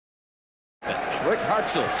Rick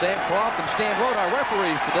Hartzell, Sam Croft, and Stan Road, our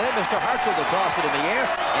referees today. Mr. Hartzell to toss it in the air,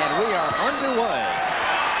 and we are underway.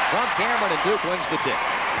 From Cameron, and Duke wins the tip.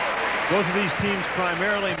 Both of these teams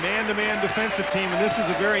primarily man-to-man defensive team, and this is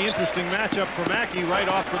a very interesting matchup for Mackey right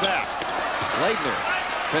off the bat. Leitner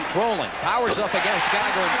controlling, powers up against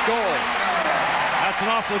Geiger and scores. That's an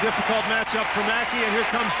awfully difficult matchup for Mackey, and here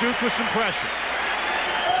comes Duke with some pressure.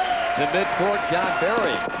 To midcourt, John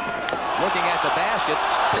Berry looking at the basket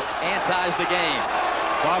and ties the game.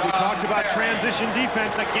 Bob, we talked about transition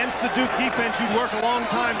defense. Against the Duke defense, you'd work a long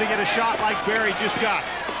time to get a shot like Berry just got.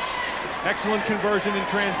 Excellent conversion in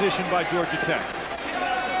transition by Georgia Tech.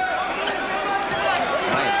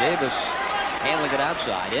 Ryan Davis handling it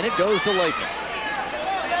outside, and it goes to Leitner.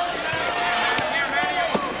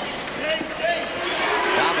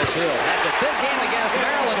 Thomas Hill had the big game against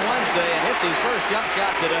Maryland Wednesday and hits his first jump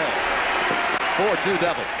shot today. 4-2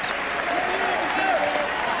 doubles.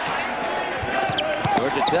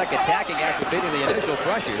 Georgia Tech attacking after beating the initial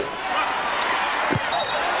pressure.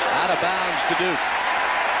 Out of bounds to Duke.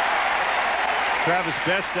 Travis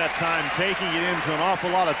Best that time taking it into an awful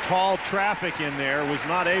lot of tall traffic in there, was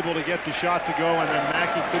not able to get the shot to go, and then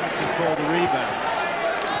Mackey couldn't control the rebound.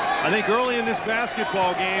 I think early in this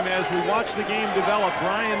basketball game, as we watch the game develop,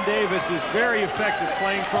 Brian Davis is very effective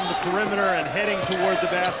playing from the perimeter and heading toward the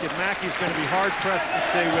basket. Mackey's going to be hard-pressed to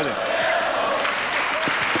stay with him.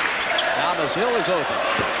 Thomas Hill is open.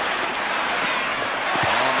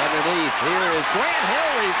 And underneath, here is Grant Hill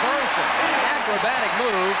reversing. Acrobatic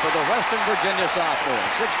move for the Western Virginia sophomore.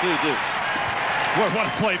 6-2 Duke. Boy, what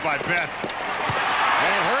a play by Best.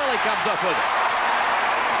 And Hurley comes up with it.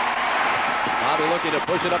 Bobby looking to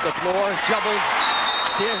push it up the floor. Shovels.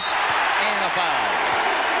 Stiff. And a foul.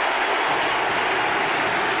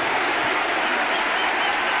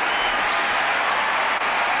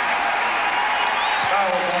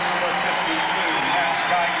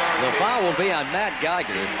 The foul will be on Matt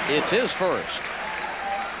Geiger. It's his first.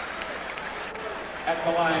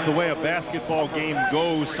 It's the way a basketball game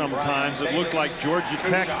goes sometimes. It looked like Georgia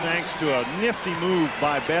Tech, thanks to a nifty move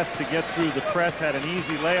by Best to get through the press, had an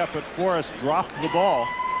easy layup, but Forrest dropped the ball.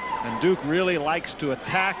 And Duke really likes to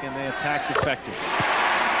attack, and they attacked effectively.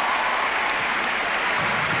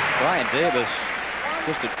 Brian Davis,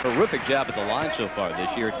 just a terrific job at the line so far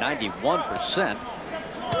this year, 91%.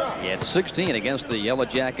 He had 16 against the Yellow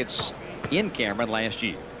Jackets in Cameron last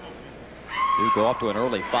year. Duke off to an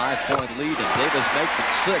early 5-point lead, and Davis makes it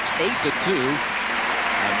 6, 8-2.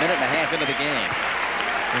 A minute and a half into the game.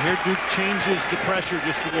 And here Duke changes the pressure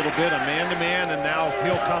just a little bit, a man-to-man, and now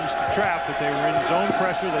Hill comes to trap, but they were in zone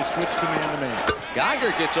pressure. They switched to man-to-man.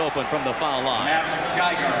 Geiger gets open from the foul line.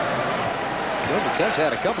 Georgia Tech's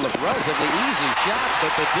had a couple of relatively easy shots,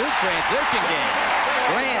 but the Duke transition game.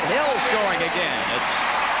 Grant Hill scoring again. It's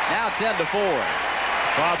now 10-4.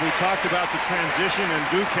 Bob, we talked about the transition, and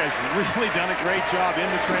Duke has really done a great job in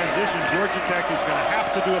the transition. Georgia Tech is going to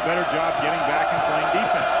have to do a better job getting back and playing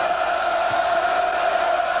defense.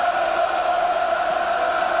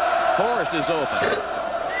 Forrest is open.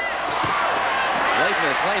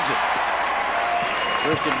 Leitner claims it.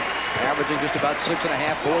 Christian averaging just about 6.5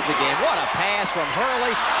 boards a game. What a pass from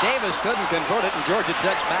Hurley. Davis couldn't convert it, and Georgia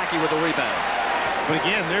Tech's Mackey with the rebound. But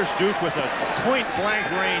again, there's Duke with a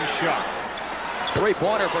point-blank range shot.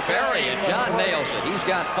 Three-pointer for Berry, and John nails it. He's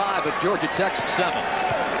got 5 of Georgia Tech's 7.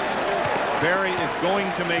 Berry is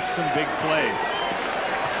going to make some big plays.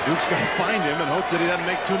 Duke's got to find him and hope that he doesn't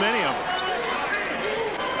make too many of them.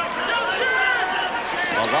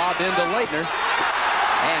 A lob into Leitner.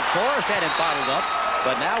 And Forrest had him bottled up,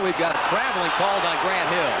 but now we've got a traveling called on Grant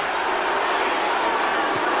Hill.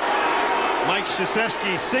 Mike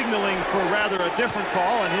Krzyzewski signaling for rather a different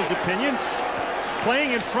call, in his opinion.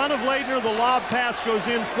 Playing in front of Leitner, the lob pass goes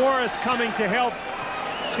in. Forrest coming to help.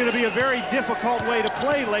 It's going to be a very difficult way to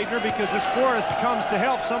play Leitner, because as Forrest comes to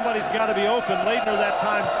help, somebody's got to be open. Leitner that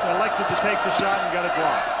time elected to take the shot and got it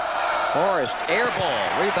blocked. Forrest, air ball,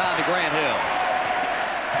 rebound to Grant Hill.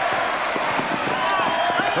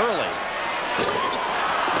 Hurley.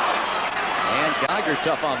 And Geiger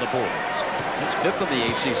tough on the boards. It's 5th in the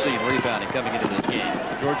ACC in rebounding coming into this game.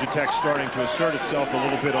 Georgia Tech starting to assert itself a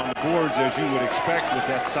little bit on the boards, as you would expect with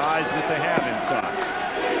that size that they have inside.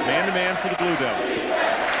 Man-to-man for the Blue Devils.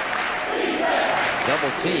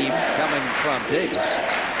 Double team coming from Davis.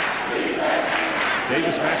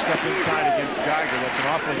 Davis matched up inside against Geiger. That's an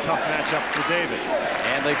awfully tough matchup for Davis.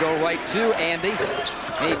 And they go right to Andy.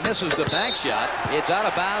 He misses the bank shot. It's out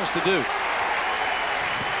of bounds to Duke.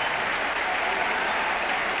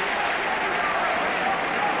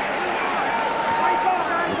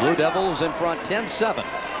 The Blue Devils in front 10-7.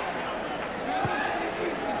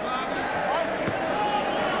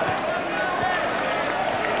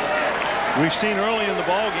 We've seen early in the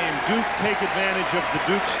ball game Duke take advantage of the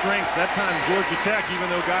Duke strengths. That time Georgia Tech, even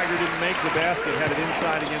though Geiger didn't make the basket, had it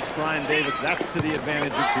inside against Brian Davis. That's to the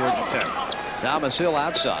advantage of Georgia Tech. Thomas Hill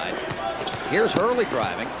outside. Here's Hurley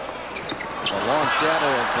driving. A long shadow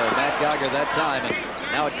of Matt Geiger that time, and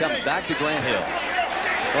now it comes back to Grant Hill.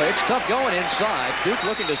 Well, it's tough going inside. Duke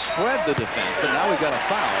looking to spread the defense, but now we've got a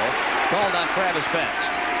foul called on Travis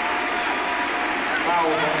Best.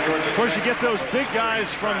 Of course, you get those big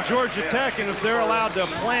guys from Georgia Tech, and if they're allowed to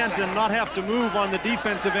plant and not have to move on the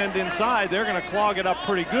defensive end inside, they're going to clog it up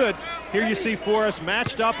pretty good. Here you see Forrest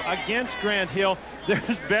matched up against Grant Hill.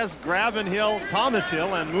 There's Best grabbing Thomas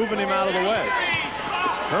Hill, and moving him out of the way.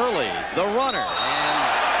 Hurley, the runner, and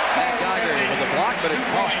Matt Geiger with the block, but it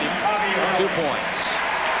cost him 2 points.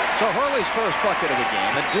 So Hurley's first bucket of the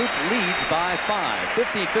game, and Duke leads by 5.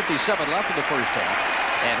 15:57 left in the first half.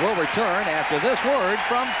 And we'll return after this word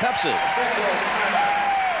from Pepsi.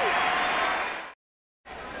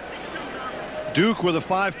 Duke with a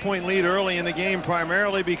 5-point lead early in the game,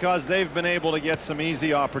 primarily because they've been able to get some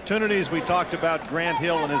easy opportunities. We talked about Grant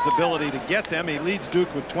Hill and his ability to get them. He leads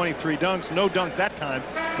Duke with 23 dunks. No dunk that time,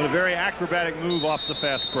 but a very acrobatic move off the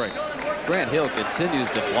fast break. Grant Hill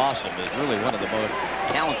continues to blossom as really one of the most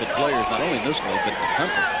talented players, not only in this league, but in the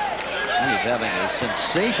country. He is having a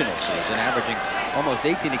sensational season, averaging almost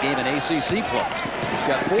 18 a game in ACC play. He's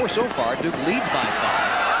got 4 so far. Duke leads by 5.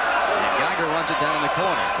 And Geiger runs it down in the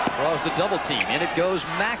corner. Draws the double team. In it goes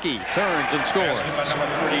Mackey. Turns and scores.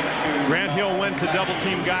 Grant Hill went to double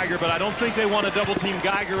team Geiger, but I don't think they want to double team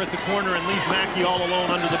Geiger at the corner and leave Mackey all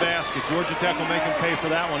alone under the basket. Georgia Tech will make him pay for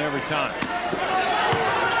that one every time.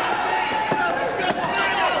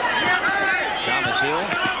 Thomas Hill.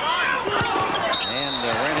 And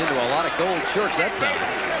ran into a lot of gold shirts that time.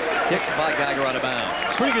 Kicked by Geiger out of bounds.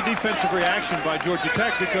 Pretty good defensive reaction by Georgia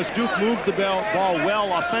Tech because Duke moved the ball well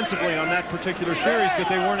offensively on that particular series, but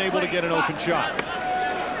they weren't able to get an open shot.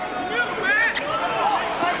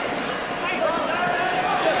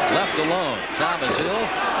 Left alone. Thomas Hill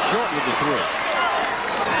short with the 3.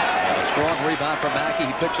 And a strong rebound from Mackey.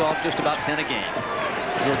 He picks off just about 10 a game.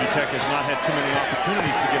 Georgia Tech has not had too many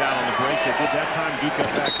opportunities to get out on the break. They did that time. Duke got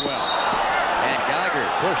back well. And Geiger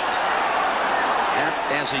pushed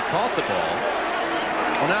as he caught the ball.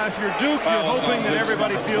 Well, now, if you're Duke, you're hoping that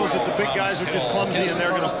everybody feels that the big guys are just clumsy and they're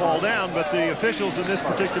going to fall down, but the officials in this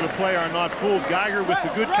particular play are not fooled. Geiger with the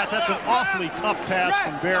good cut. That's an awfully tough pass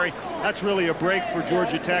from Berry. That's really a break for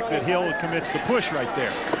Georgia Tech that Hill commits the push right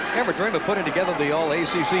there. Ever dream of putting together the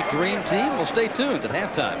All-ACC Dream Team? Well, stay tuned at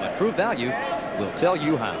halftime. A True Value will tell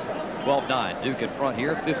you how. 12-9, Duke in front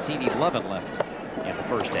here. 15-11 left in the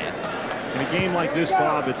first half. In a game like this,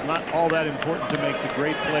 Bob, it's not all that important to make the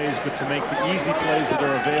great plays, but to make the easy plays that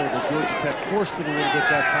are available. Georgia Tech forced it a little bit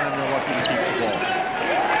that time. They're lucky to keep the ball.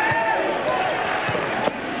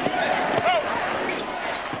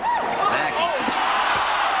 Mackey.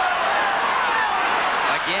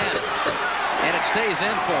 Again. And it stays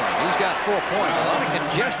in for him. He's got 4 points. A lot of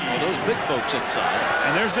congestion with those big folks inside.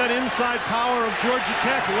 And there's that inside power of Georgia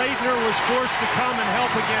Tech. Leitner was forced to come and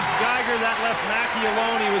help against Geiger. That left Mackey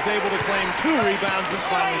alone. He was able to claim 2 rebounds and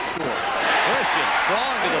finally score. Christian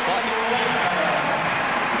strong to the bucket.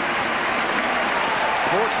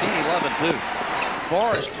 14-11 Duke.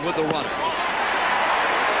 Forrest with the runner.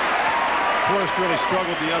 Forrest really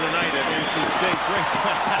struggled the other night at NC State. Great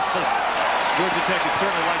pass. Georgia Tech would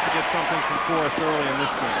certainly like to get something from Forrest early in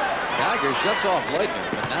this game. Geiger shuts off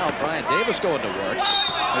Leitner, but now Brian Davis going to work.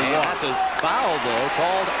 And that's a foul, though,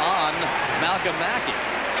 called on Malcolm Mackey.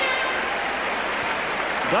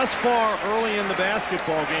 Thus far, early in the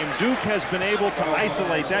basketball game, Duke has been able to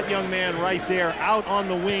isolate that young man right there out on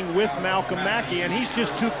the wing with Malcolm Mackey, and he's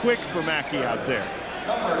just too quick for Mackey out there.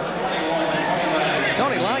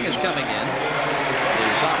 Tony Lang is coming in.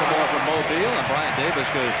 The sophomore from Mobile, and Brian Davis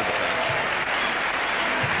goes to the bench.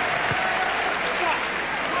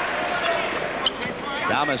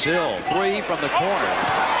 Thomas Hill, 3 from the corner.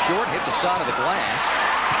 Short, hit the side of the glass.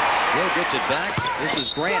 Hill gets it back. This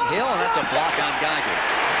is Grant Hill, and that's a block on Geiger.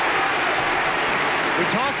 We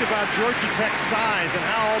talked about Georgia Tech's size and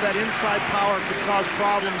how all that inside power could cause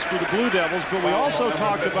problems for the Blue Devils, but we also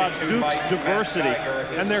talked about Duke's diversity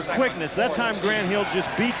and their quickness. That time Grant Hill just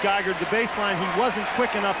beat Geiger to the baseline. He wasn't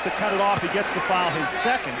quick enough to cut it off. He gets the foul, his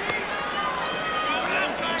second.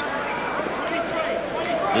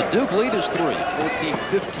 The Duke lead is 3.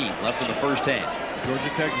 14-15 left in the first half. Georgia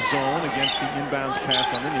Tech zone against the inbounds pass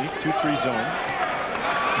underneath. 2-3 zone.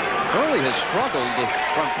 Hurley has struggled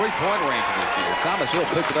from three-point range this year. Thomas Hill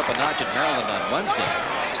picked it up a notch at Maryland on Wednesday.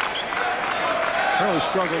 Hurley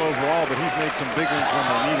struggled overall, but he's made some big ones when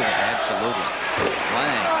they needed it. Absolutely.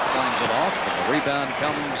 Lang slings it off, and the rebound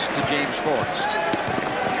comes to James Forrest.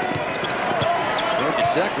 Georgia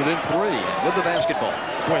Tech within 3 with the basketball.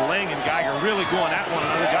 Boy, Lang and Geiger really going at one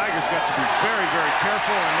another. Geiger's got to be very, very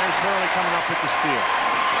careful, and there's Hurley coming up with the steal.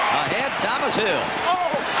 Ahead, Thomas Hill.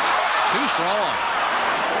 Too strong.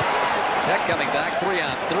 Tech coming back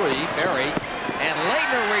 3-on-3. Berry and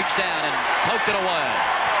Leitner reached down and poked it away.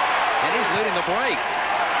 And he's leading the break.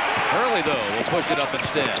 Hurley, though, will push it up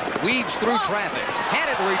instead. Weaves through traffic. Had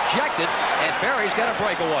it rejected, and Berry's got a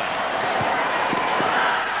breakaway.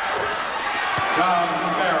 John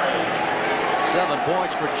Berry. 7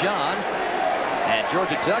 points for John. And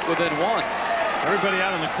Georgia Tech within 1. Everybody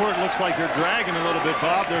out on the court looks like they're dragging a little bit,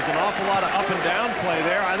 Bob. There's an awful lot of up and down play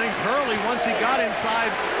there. I think Hurley, once he got inside,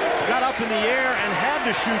 got up in the air and had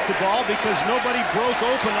to shoot the ball because nobody broke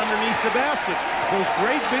open underneath the basket. Those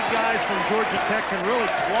great big guys from Georgia Tech can really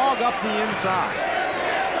clog up the inside.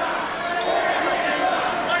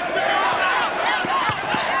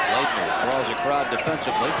 Leitner draws a crowd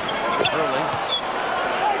defensively. Hurley.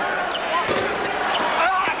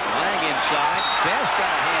 Lang inside. Best got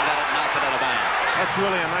a hand on it, knocked it out of bounds. That's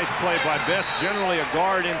really a nice play by Best. Generally, a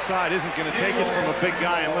guard inside isn't going to take it from a big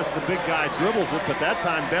guy unless the big guy dribbles it. But that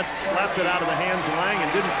time, Best slapped it out of the hands of Lang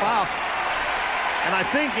and didn't foul. And I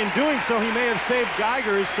think in doing so, he may have saved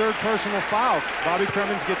Geiger his 3rd personal foul. Bobby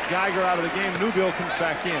Cremins gets Geiger out of the game. Newbill comes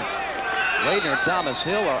back in. Leitner and Thomas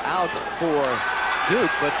Hill are out for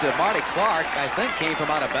Duke, but Marty Clark, I think, came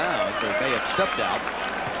from out of bounds, or may have stepped out.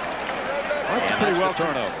 Well, that's a pretty well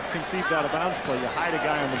turnover. conceived out of bounds play. You hide a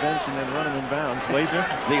guy on the bench and then run him in bounds. Leitner.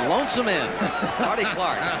 The lonesome end, Marty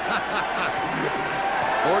Clark.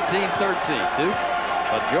 14-13, Duke.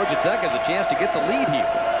 But Georgia Tech has a chance to get the lead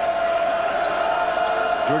here.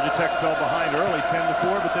 Georgia Tech fell behind early,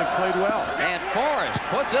 10-4, but they've played well. And Forrest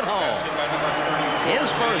puts it home.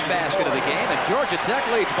 His first basket of the game, and Georgia Tech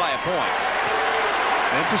leads by a point.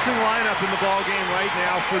 Interesting lineup in the ball game right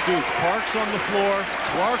now for Duke. Parks on the floor,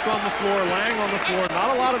 Clark on the floor, Lang on the floor.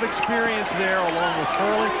 Not a lot of experience there, along with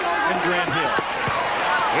Hurley and Grant Hill.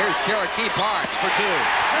 Here's Cherokee Parks for 2.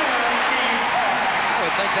 I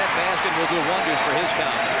would think that basket will do wonders for his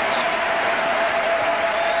confidence.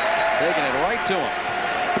 Taking it right to him.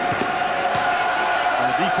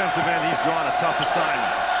 On the defensive end, he's drawn a tough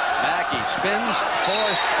assignment. Mackey spins,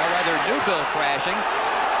 Forrest, or rather Newbill crashing.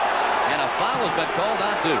 And a foul has been called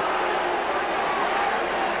on Duke.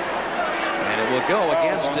 And it will go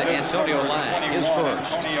against Antonio Lang, his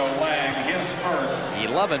first.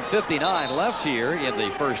 11:59 left here in the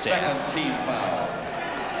first half. 17 foul.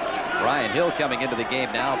 Brian Hill coming into the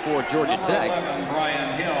game now for Georgia Tech. 11,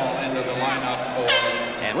 Brian Hill into the lineup for.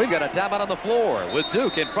 And we've got a timeout on the floor with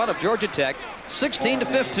Duke in front of Georgia Tech,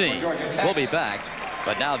 16-15. We'll be back.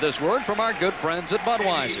 But now this word from our good friends at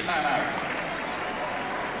Budweiser.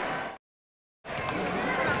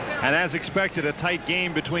 And as expected, a tight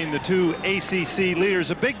game between the two ACC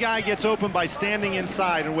leaders. A big guy gets open by standing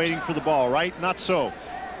inside and waiting for the ball, right? Not so.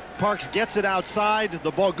 Parks gets it outside.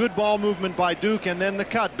 The ball, good ball movement by Duke, and then the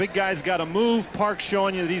cut. Big guy's got to move. Parks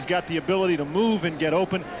showing you that he's got the ability to move and get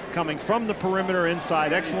open. Coming from the perimeter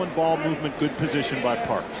inside. Excellent ball movement, good position by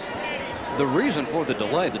Parks. The reason for the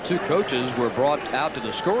delay, the two coaches were brought out to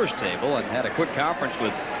the scorer's table and had a quick conference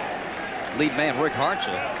with lead man Rick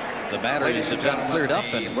Hartzell. The batteries have been cleared up,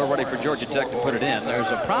 and we're ready for Georgia Tech to put it in. There's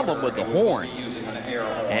a problem with the horn,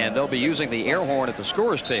 and they'll be using the air horn at the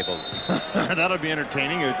scorer's table. That'll be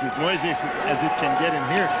entertaining. As noisy as it can get in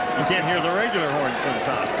here, you can't hear the regular horn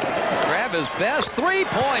sometimes. Travis Best,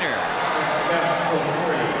 three-pointer.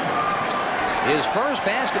 His first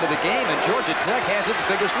basket of the game, and Georgia Tech has its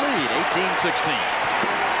biggest lead, 18-16.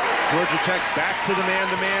 Georgia Tech back to the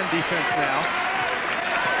man-to-man defense now.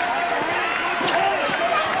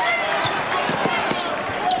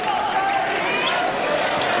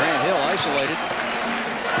 Isolated.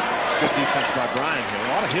 Good defense by Brian Hill.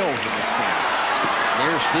 A lot of Hills in this game.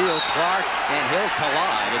 Near steal, Clark and Hill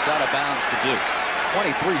collide. It's out of bounds to Duke.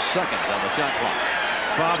 23 seconds on the shot clock.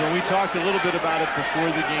 Bob, and we talked a little bit about it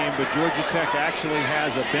before the game, but Georgia Tech actually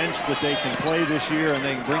has a bench that they can play this year, and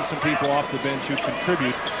they can bring some people off the bench who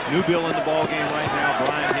contribute. Newbill in the ball game right now,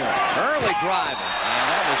 Brian Hill. Early driving, and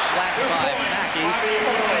that was slapped by Mackey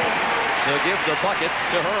to give the bucket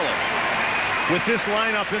to Hurley. With this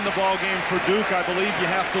lineup in the ball game for Duke, I believe you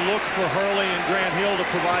have to look for Hurley and Grant Hill to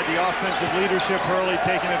provide the offensive leadership. Hurley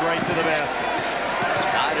taking it right to the basket.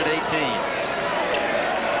 Tied at 18.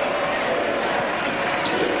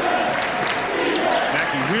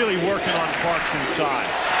 Mackey really working on Parks inside.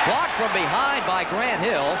 Blocked from behind by Grant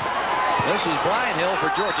Hill. This is Brian Hill for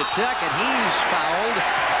Georgia Tech, and he's fouled,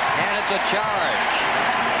 and it's a charge.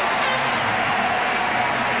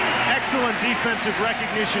 Excellent defensive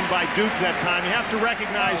recognition by Duke that time. You have to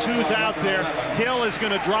recognize who's out there. Hill is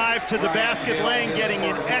going to drive to the basket lane, getting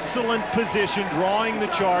in excellent position, drawing the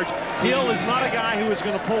charge. Hill is not a guy who is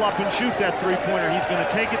going to pull up and shoot that three-pointer. He's going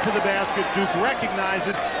to take it to the basket. Duke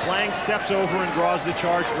recognizes. Lang steps over and draws the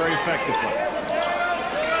charge very effectively.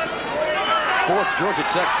 Fourth Georgia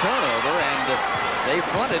Tech turnover, and they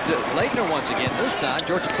fronted Leitner once again. This time,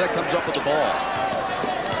 Georgia Tech comes up with the ball.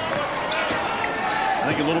 I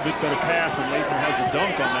think a little bit better pass, and Leitner has a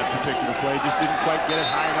dunk on that particular play. Just didn't quite get it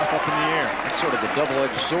high enough up in the air. That's sort of the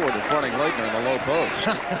double-edged sword in fronting Leitner in the low post.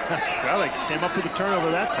 Well, they came up with a turnover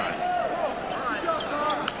that time.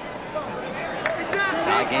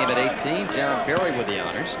 Tie game at 18. Jaron Berry with the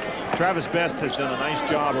honors. Travis Best has done a nice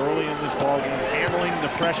job early in this ballgame handling the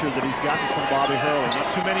pressure that he's gotten from Bobby Hurley. Not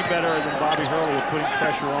too many better than Bobby Hurley at putting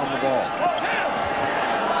pressure on the ball.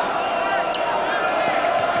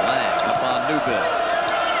 Lang up on Newbill.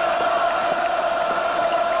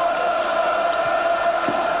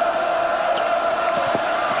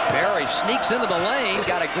 Berry sneaks into the lane,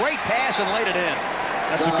 got a great pass and laid it in.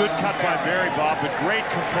 That's a good cut by Berry, Bob, but great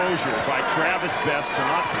composure by Travis Best to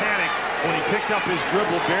not panic when he picked up his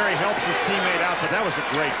dribble. Berry helps his teammate out, but that was a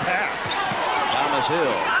great pass. Thomas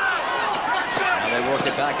Hill. Now they work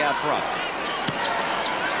it back out front.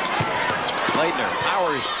 Leitner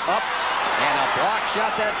powers up, and a block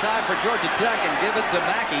shot that time for Georgia Tech, and give it to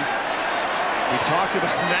Mackey. We talked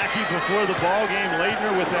about Mackey before the ball game.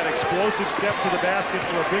 Leitner with that explosive step to the basket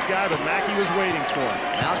for a big guy, but Mackey was waiting for him.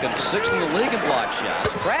 Malcolm sixth in the league in block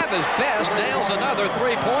shots. Travis Best nails another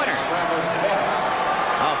three-pointer.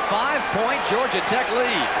 A 5-point Georgia Tech lead.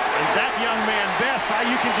 And that young man Best,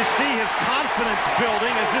 you can just see his confidence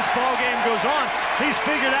building as this ball game goes on. He's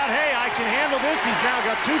figured out, hey, I can handle this. He's now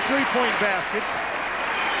got 2 3-point baskets.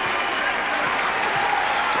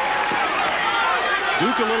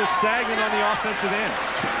 Duke a little stagnant on the offensive end.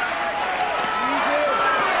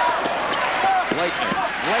 Leitner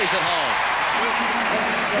lays it home.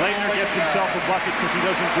 Leitner gets himself a bucket because he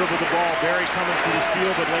doesn't dribble the ball. Berry coming for the steal,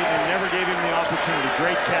 but Leitner never gave him the opportunity.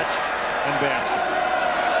 Great catch and basket.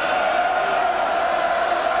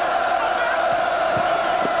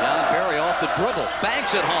 John Berry off the dribble,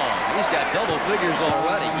 banks it home. He's got double figures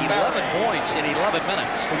already. 11 points in 11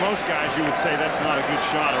 minutes. For most guys, you would say that's not a good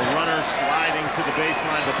shot. A runner sliding to the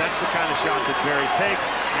baseline, but that's the kind of shot that Berry takes,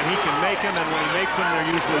 and he can make them, and when he makes them,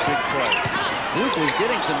 they're usually big plays. Duke was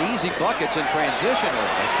getting some easy buckets in transition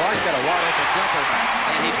early. Clark's got a wide open jumper,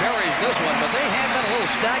 and he parries this one, but they have been a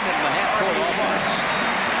little stagnant in the half-court offense.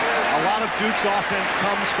 A lot of Duke's offense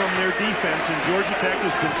comes from their defense, and Georgia Tech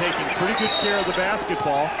has been taking pretty good care of the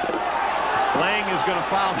basketball. Lang is going to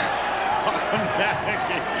foul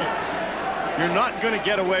Mackey. You're not going to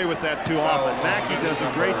get away with that too often. Mackey does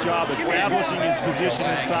a great job establishing his position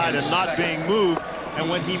inside and not being moved. And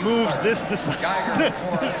when he moves this decisively,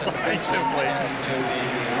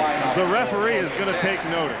 the referee is going to take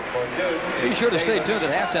notice. Be sure to stay tuned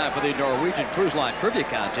at halftime for the Norwegian Cruise Line Trivia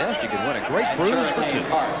Contest. You can win a great cruise for 2.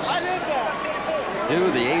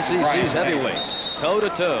 To the ACC's heavyweights.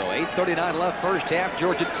 Toe-to-toe. 8:39 left first half.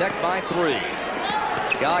 Georgia Tech by 3.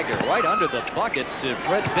 Geiger right under the bucket to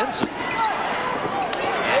Fred Vinson.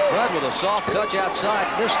 And Fred with a soft touch outside.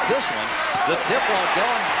 Missed this one. The tip won't go.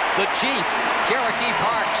 The Chief, Cherokee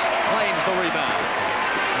Parks, claims the rebound.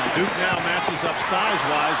 Duke now matches up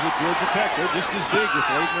size-wise with Georgia Tech. They're just as big as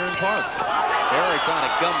Leitner and Parks. Berry trying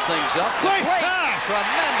to gum things up. Great pass!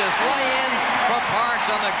 Tremendous lay-in from Parks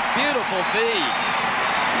on the beautiful feed.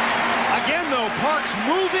 Again, though, Parks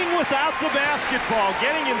moving without the basketball,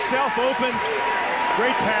 getting himself open.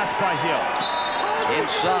 Great pass by Hill.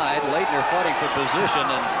 Inside, Leitner fighting for position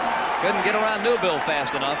and couldn't get around Newbill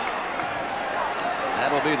fast enough.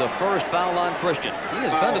 That'll be the first foul on Christian. He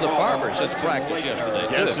has been to the barber since practice yesterday,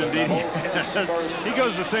 too. Yes, indeed. He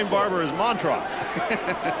goes to the same barber as Montross.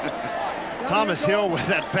 Thomas Hill with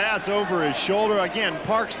that pass over his shoulder. Again,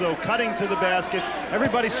 Parks, though, cutting to the basket.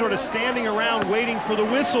 Everybody sort of standing around waiting for the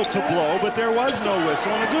whistle to blow, but there was no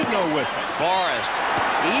whistle, and a good no whistle. Forrest,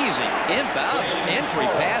 easy, inbounds, entry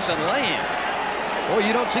pass, and lay-in. Boy,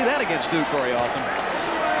 you don't see that against Duke very often.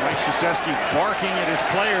 Mike Krzyzewski barking at his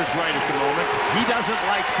players right at the moment. He doesn't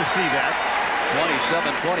like to see that.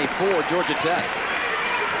 27-24, Georgia Tech.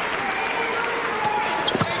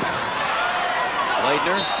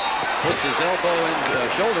 Leitner puts his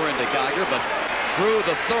shoulder into Geiger, but drew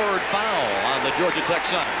the 3rd foul on the Georgia Tech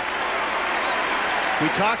center. We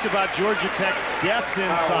talked about Georgia Tech's depth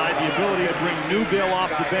inside, the ability to bring Newbill off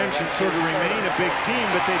the bench and sort of remain a big team,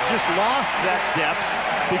 but they've just lost that depth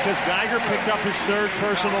because Geiger picked up his 3rd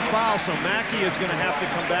personal foul, so Mackey is going to have to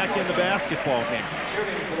come back in the basketball game.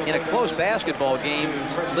 In a close basketball game,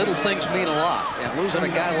 little things mean a lot, and losing a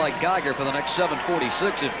guy like Geiger for the next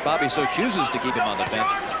 7:46, if Bobby so chooses to keep him on the bench,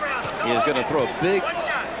 is going to throw a big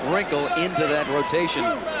wrinkle into that rotation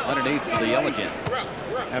underneath the Yellow Jackets.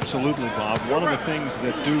 Absolutely, Bob. One of the things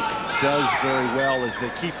that Duke does very well is they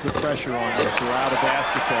keep the pressure on you throughout a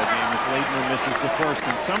basketball game as Leitner misses the first,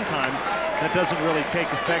 and sometimes that doesn't really take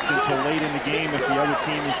effect until late in the game if the other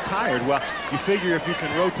team is tired. Well, you figure if you can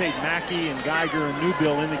rotate Mackey and Geiger and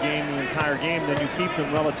Newbill in the game the entire game, then you keep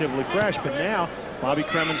them relatively fresh. But now, Bobby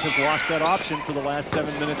Cremins has lost that option for the last 7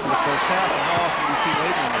 minutes of the first half. And how often do you see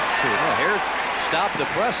Leitner miss two? Well, here, stop the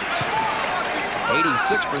presses.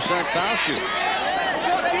 86% foul shooting.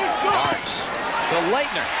 Parks to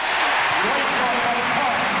Leitner.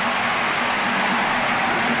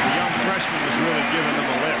 The young freshman is really giving them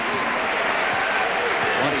a lift.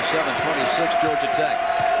 27-26 Georgia Tech.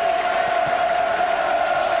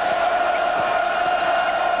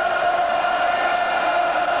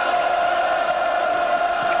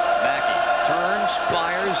 Mackey turns,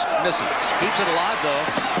 fires, misses. Keeps it alive though.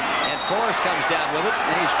 And Forrest comes down with it,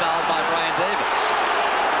 and he's fouled by Brian Davis.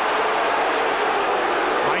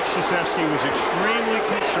 Mike Krzyzewski was extremely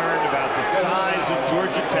concerned about the size of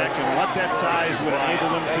Georgia Tech and what that size would enable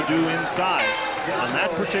them to do inside. On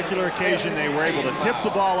that particular occasion, they were able to tip the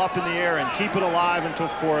ball up in the air and keep it alive until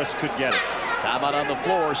Forrest could get it. Timeout on the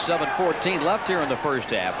floor, 7:14 left here in the first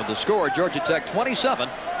half. With the score, Georgia Tech 27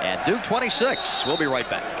 and Duke 26. We'll be right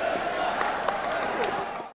back.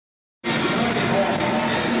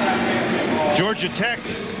 Georgia Tech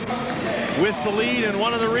with the lead, and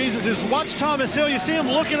one of the reasons is watch Thomas Hill. You see him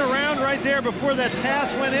looking around right there before that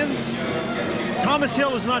pass went in. Thomas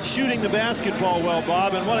Hill is not shooting the basketball well,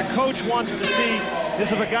 Bob, and what a coach wants to see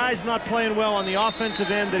is if a guy's not playing well on the offensive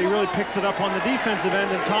end, that he really picks it up on the defensive end,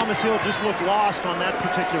 and Thomas Hill just looked lost on that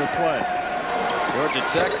particular play. Georgia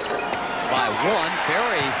Tech by one.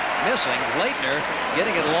 Berry missing. Leitner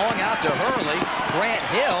getting it long out to Hurley. Grant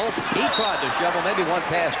Hill, he tried to shovel. Maybe one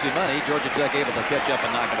pass too many. Georgia Tech able to catch up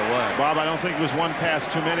and knock it away. Bob, I don't think it was one pass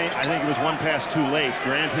too many. I think it was one pass too late.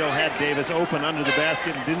 Grant Hill had Davis open under the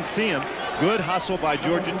basket and didn't see him. Good hustle by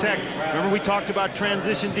Georgia Tech. Remember, we talked about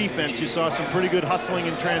transition defense. You saw some pretty good hustling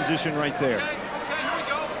in transition right there.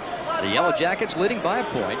 The Yellow Jackets leading by a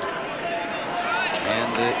point.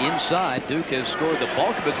 And inside, Duke has scored the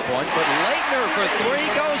bulk of its points, but Leitner for three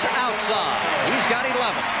goes outside. He's got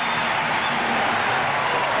 11.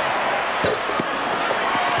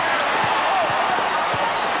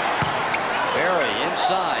 Berry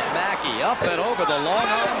inside, Mackey up and over the long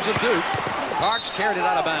arms of Duke. Parks carried it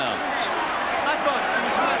out of bounds.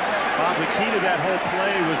 Bob, the key to that whole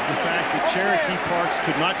play was the fact that Cherokee Parks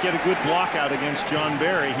could not get a good block out against John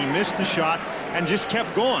Berry. He missed the shot and just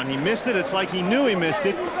kept going. He missed it. It's like he knew he missed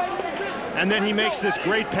it. And then he makes this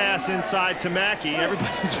great pass inside to Mackey.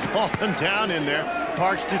 Everybody's falling down in there.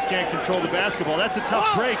 Parks just can't control the basketball. That's a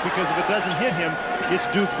tough break because if it doesn't hit him, it's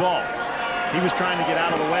Duke ball. He was trying to get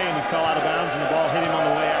out of the way and he fell out of bounds and the ball hit him on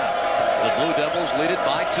the way out. The Blue Devils lead it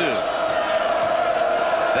by 2.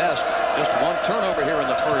 Best just one turnover here in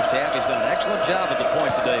the first half. He's done an excellent job at the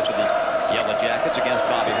point today for the Yellow Jackets against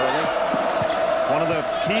Bobby Hurley. One of the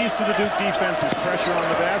keys to the Duke defense is pressure on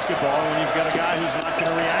the basketball. When you've got a guy who's not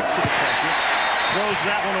going to react to the pressure, throws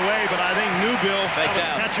that one away, but I think Newbill, that was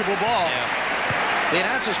a catchable ball. Yeah. The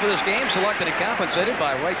announcers for this game selected and compensated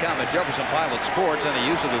by Raycom and Jefferson Pilot Sports. Any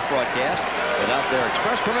use of this broadcast without their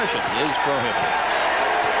express permission is prohibited.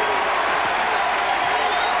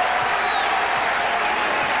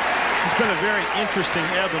 It's been a very interesting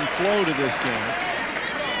ebb and flow to this game.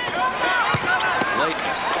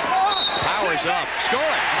 Leitner powers up, scoring,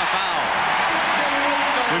 and a foul.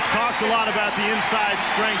 We've talked a lot about the inside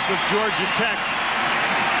strength of Georgia Tech.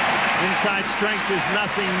 Inside strength is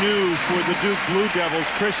nothing new for the Duke Blue Devils.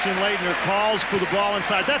 Christian Leitner calls for the ball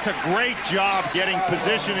inside. That's a great job getting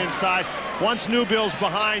position inside. Once Newbill's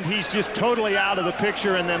behind, he's just totally out of the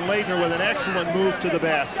picture, and then Leitner with an excellent move to the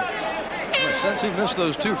basket. Well, since he missed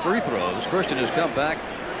those 2 free throws, Christian has come back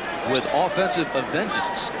with offensive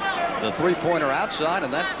vengeance. The three-pointer outside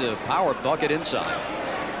and that power bucket inside.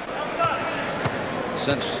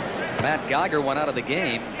 Since Matt Geiger went out of the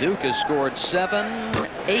game, Duke has scored 7, 8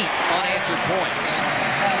 unanswered points.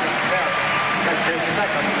 That's his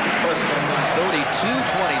second personal night.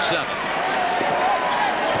 32-27.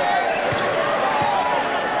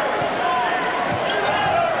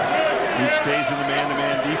 Duke stays in the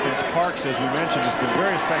man-to-man defense. Parks, as we mentioned, has been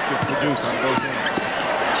very effective for Duke on both ends.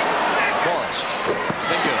 Forrest,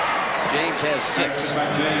 bingo. James has 6. A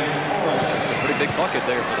pretty big bucket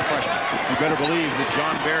there for the freshman. You better believe that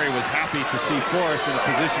John Barry was happy to see Forrest in a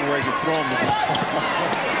position where he could throw him the ball.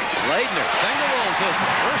 Leitner, finger rolls this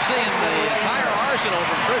one. We're seeing the entire arsenal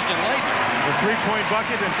from Christian Leitner. The three-point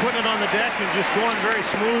bucket, then putting it on the deck and just going very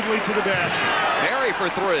smoothly to the basket. Barry for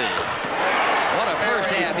 3. What a first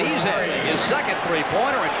half he's having. His second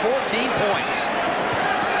three-pointer and 14 points.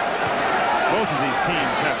 Both of these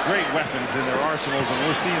teams have great weapons in their arsenals, and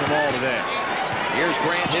we're seeing them all today. Here's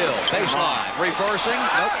Grant Hill, baseline, reversing.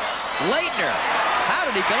 Nope. Leitner, how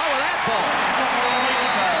did he come up with that ball?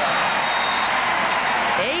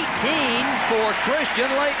 18 for Christian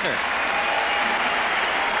Leitner.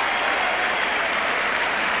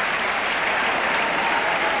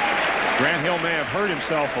 Grant Hill may have hurt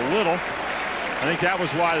himself a little. I think that was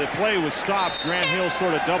why the play was stopped. Grant Hill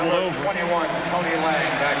sort of doubled over. 21, Tony Lang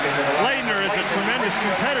back into the Leitner is a tremendous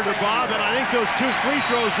competitor, Bob, and I think those 2 free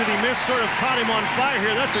throws that he missed sort of caught him on fire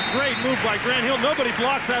here. That's a great move by Grant Hill. Nobody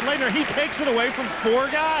blocks that. Leitner, he takes it away from 4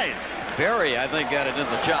 guys. Barry, I think, got it in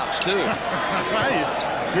the chops, too. Right.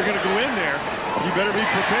 You're going to go in there. You better be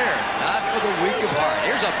prepared. Not for the weak of heart.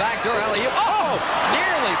 Here's a backdoor alley-oop. Oh!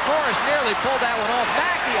 Nearly. Forrest nearly pulled that one off.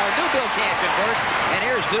 Mackey, or Newbill can't convert. And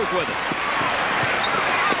here's Duke with it.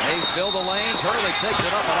 They fill the lanes. Hurley takes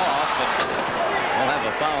it up and off. But we'll have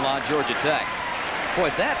a foul on Georgia Tech.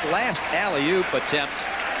 Boy, that last alley-oop attempt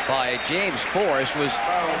by James Forrest was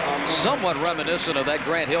somewhat reminiscent of that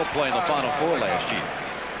Grant Hill play in the Final Four last year.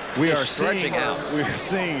 We are seeing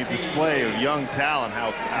a display of young talent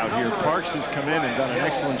out here. Parks has come in and done an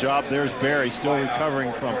excellent job. There's Barry still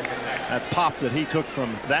recovering from that pop that he took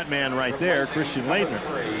from that man right there, Christian Leitner.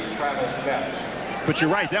 But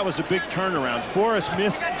you're right, that was a big turnaround. Forrest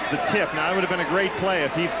missed the tip. Now, it would have been a great play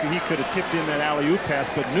if he could have tipped in that alley-oop pass,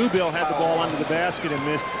 but Newbill had the ball under the basket and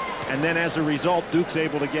missed, and then as a result, Duke's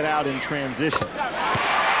able to get out in transition.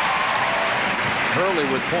 Hurley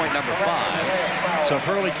with point number 5. So if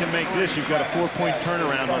Hurley can make this, you've got a 4-point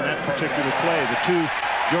turnaround on that particular play. The 2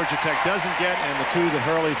 Georgia Tech doesn't get, and the 2 that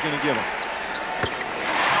Hurley's going to give him.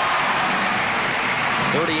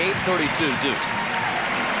 38-32 Duke.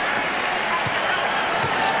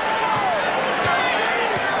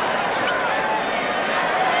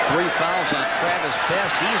 Three fouls on Travis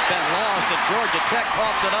Best. He's been lost, and Georgia Tech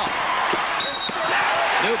coughs it up.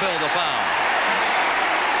 Newbill the foul.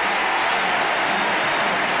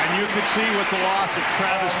 And you could see what the loss of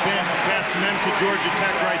Travis Best meant to Georgia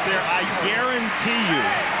Tech right there. I guarantee you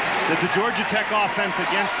that the Georgia Tech offense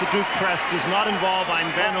against the Duke press does not involve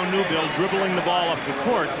Ainvano Newbill dribbling the ball up the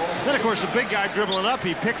court. Then, of course, the big guy dribbling up,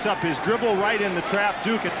 he picks up his dribble right in the trap.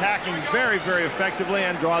 Duke attacking very, very effectively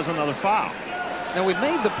and draws another foul. Now, we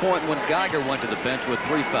made the point when Geiger went to the bench with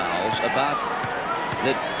 3 fouls about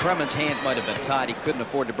that Kremen's hands might have been tied. He couldn't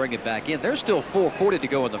afford to bring it back in. There's still 4:40 to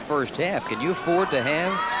go in the first half. Can you afford to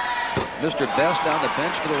have Mr. Best on the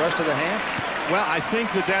bench for the rest of the half? Well, I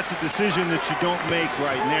think that that's a decision that you don't make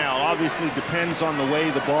right now. Obviously, depends on the way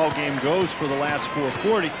the ball game goes for the last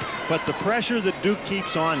 4:40. But the pressure that Duke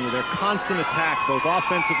keeps on you, their constant attack, both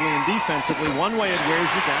offensively and defensively, one way it wears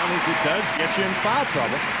you down is it does get you in foul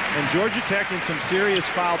trouble. And Georgia Tech in some serious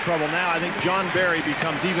foul trouble now. I think John Barry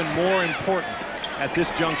becomes even more important at this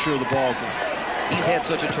juncture of the ball game. He's had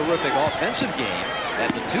such a terrific offensive game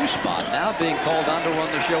at the 2 spot, now being called on to run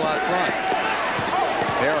the show out front.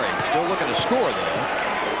 Barry still looking to score, though.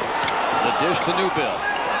 The dish to Newbill.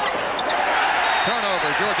 Turnover,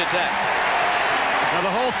 Georgia Tech. Now,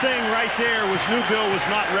 the whole thing right there was Newbill was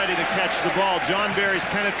not ready to catch the ball. John Barry's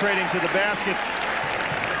penetrating to the basket.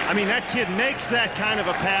 I mean, that kid makes that kind of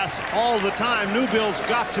a pass all the time. Newbill's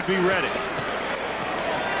got to be ready.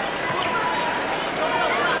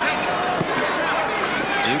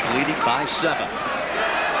 Duke leading by 7.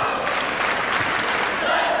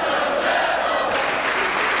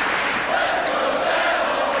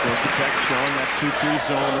 Georgia Tech showing that 2-3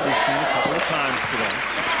 zone that we've seen a couple of times today.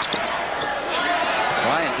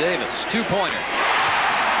 Brian Davis, 2-pointer.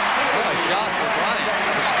 What a shot for Brian.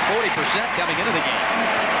 It was 40% coming into the game.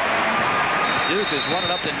 Duke is running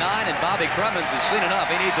up to 9, and Bobby Cremens has seen enough.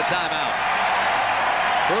 He needs a timeout.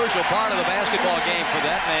 Crucial part of the basketball game for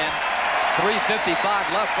that man. 3:55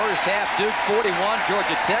 left first half. Duke 41,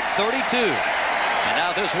 Georgia Tech 32. And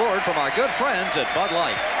now this word from our good friends at Bud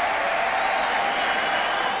Light.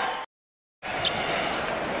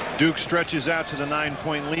 Duke stretches out to the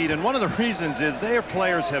 9-point lead, and one of the reasons is their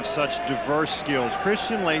players have such diverse skills.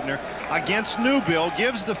 Christian Laettner against Newbill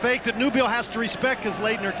gives the fake that Newbill has to respect because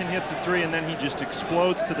Laettner can hit the three, and then he just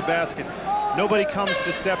explodes to the basket. Nobody comes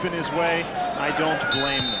to step in his way. I don't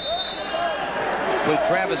blame them. With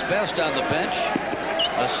Travis Best on the bench,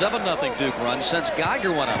 a 7-0 Duke run since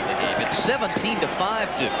Geiger went out of the game. It's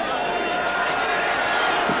 17-5 Duke.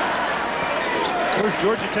 Of course,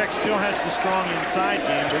 Georgia Tech still has the strong inside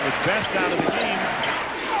game, but with Best out of the game,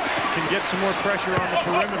 can get some more pressure on the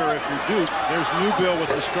perimeter if you're Duke. There's Newbill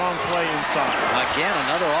with the strong play inside. Again,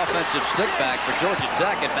 another offensive stick back for Georgia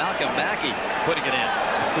Tech, and Malcolm Mackey putting it in.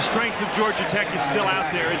 The strength of Georgia Tech is still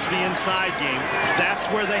out there. It's the inside game. That's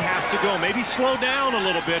where they have to go. Maybe slow down a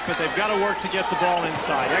little bit, but they've got to work to get the ball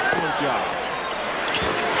inside. Excellent job.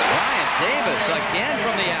 Ryan Davis again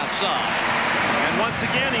from the outside. And once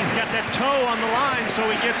again, he's got that toe on the line, so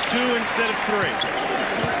he gets 2 instead of 3.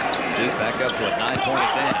 Duke back up to a 9-point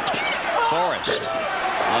advantage. Forrest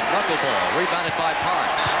on knuckleball, rebounded by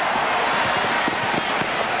Parks.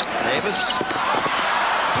 Davis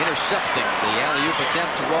intercepting the alley-oop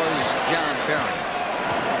attempt was John Barry.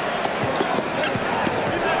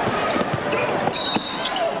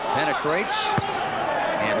 Penetrates,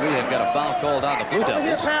 and we have got a foul called on the Blue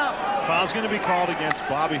Devils. Foul's going to be called against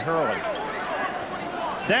Bobby Hurley.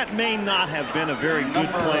 That may not have been a very good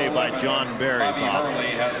play by John Barry, Bob.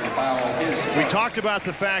 We talked about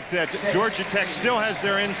the fact that Georgia Tech still has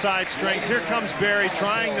their inside strength. Here comes Barry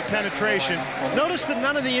trying the penetration. Notice that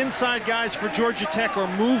none of the inside guys for Georgia Tech are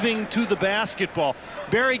moving to the basketball.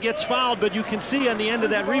 Barry gets fouled, but you can see on the end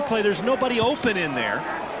of that replay there's nobody open in there.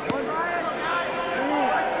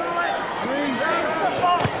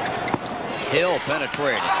 Hill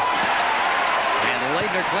penetrating.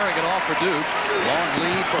 Laettner clearing it off for Duke. Long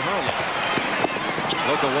lead for Hurley.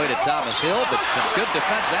 Look away to Thomas Hill, but some good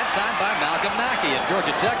defense that time by Malcolm Mackey. And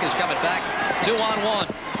Georgia Tech is coming back 2-on-1.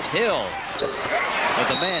 Hill. But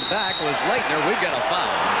the man back was Laettner. We've got a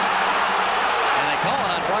foul. And they call it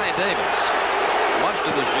on Brian Davis. Much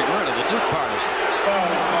to the chagrin of the Duke partisans.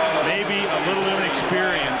 Maybe a little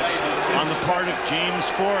inexperience on the part of James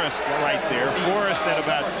Forrest right there. Forrest at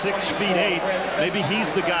about 6'8". Maybe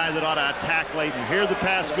he's the guy that ought to attack Laettner. Here the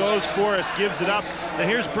pass goes. Forrest gives it up. Now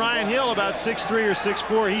here's Brian Hill, about 6'3" or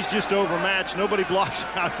 6'4". He's just overmatched. Nobody blocks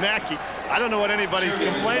out Mackey. I don't know what anybody's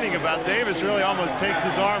complaining about. Davis really almost takes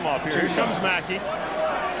his arm off here. Here comes Mackey.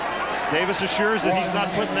 Davis assures that he's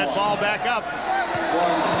not putting that ball back up.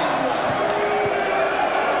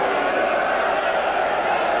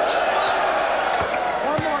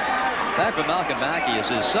 Back for Malcolm Mackey is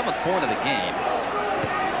his 7th point of the game.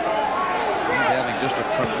 He's having just a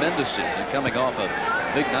tremendous season, coming off a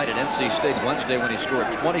big night at NC State Wednesday when he scored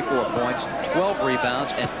 24 points, 12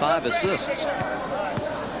 rebounds, and 5 assists.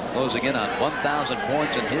 Closing in on 1,000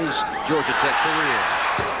 points in his Georgia Tech career.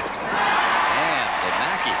 And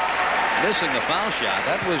Mackey missing the foul shot.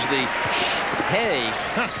 That was the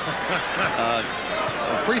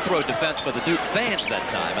free throw defense by the Duke fans that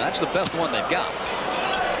time, and that's the best one they've got.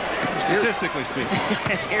 Statistically speaking.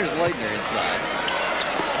 Here's Laettner inside.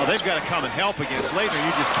 Well, they've got to come and help against Laettner.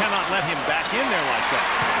 You just cannot let him back in there like that.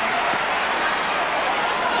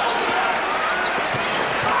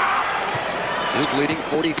 Duke leading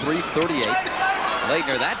 43-38.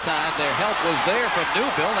 Laettner that time, their help was there from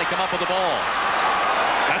Newbill. They come up with the ball.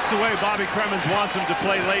 That's the way Bobby Cremins wants him to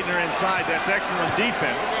play Laettner inside. That's excellent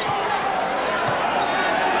defense.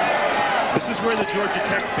 This is where the Georgia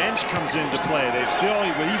Tech bench comes into play. They've still,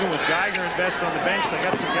 even with Geiger and Best on the bench, they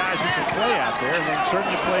got some guys who can play out there, and they can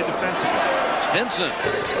certainly play defensively. Vincent.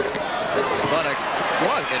 But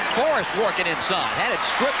and Forrest working inside. Had it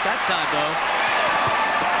stripped that time, though.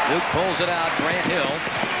 Duke pulls it out. Grant Hill.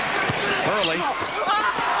 Hurley.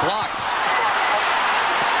 Blocked.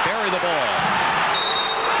 Bury the ball.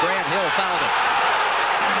 Grant Hill fouled it.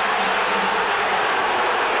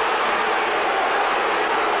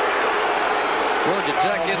 Georgia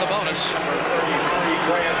Tech in the bonus.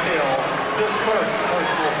 Grant Hill, his first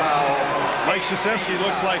personal foul. Mike Krzyzewski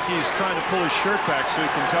looks like he's trying to pull his shirt back so he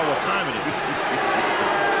can tell what time it is.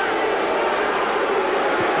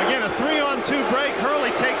 Again, a 3-on-2 break.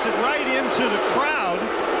 Hurley takes it right into the crowd.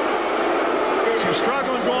 Some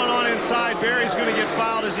struggling going on inside. Barry's going to get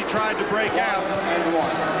fouled as he tried to break out.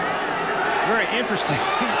 It's a very interesting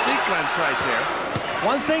sequence right there.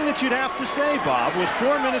 One thing that you'd have to say, Bob, with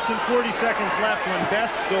 4 minutes and 40 seconds left when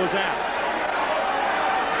Best goes out,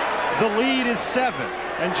 the lead is 7,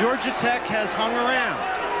 and Georgia Tech has hung around.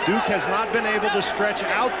 Duke has not been able to stretch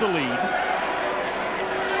out the lead.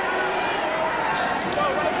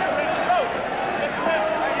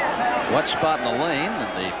 Wet spot in the lane,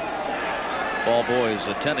 and the Ball boys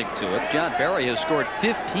attending to it. John Barry has scored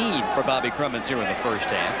 15 for Bobby Cremins here in the first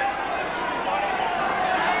half.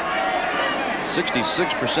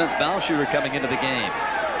 66% foul shooter coming into the game.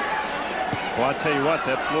 Well, I tell you what,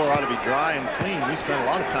 that floor ought to be dry and clean. We spent a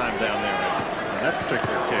lot of time down there on that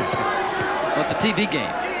particular occasion. Well, it's a TV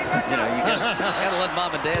game. You know, you gotta let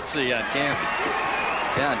mom and dad see you on camera.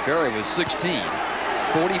 John Barry was 16.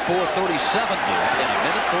 44-37 Duke in a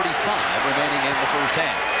minute 35 remaining in the first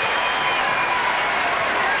half.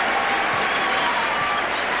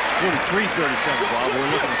 43-37, Bob.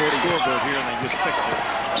 We're looking for the scoreboard here, and they just fixed it.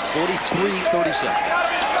 43-37.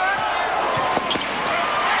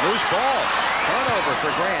 Loose ball. Turnover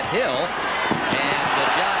for Grant Hill. And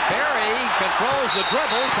John Barry controls the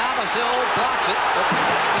dribble. Thomas Hill blocks it. But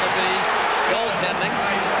that's going to be goaltending.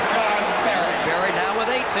 Barry now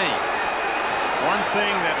with 18. One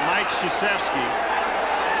thing that Mike Krzyzewski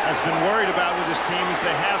has been worried about with his team is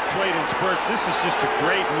they have played in spurts. This is just a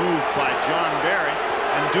great move by John Barry.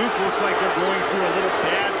 And Duke looks like they're going through a little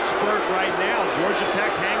bad spurt right now. Georgia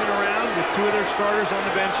Tech hanging around with two of their starters on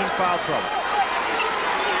the bench in foul trouble.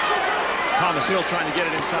 Thomas Hill trying to get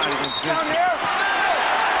it inside against Vincent.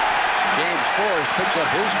 James Forrest picks up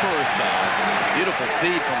his first foul. Beautiful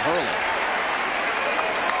feed from Hurley.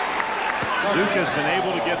 Duke has been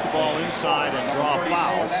able to get the ball inside and draw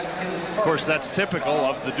fouls. Of course, that's typical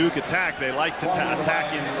of the Duke attack. They like to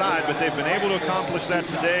attack inside, but they've been able to accomplish that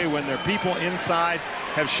today when their people inside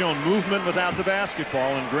have shown movement without the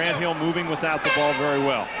basketball, and Grant Hill moving without the ball very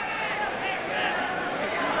well.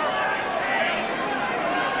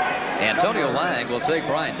 Antonio Lang will take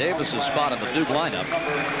Brian Davis's spot in the Duke lineup.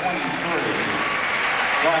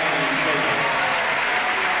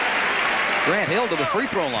 Grant Hill to the free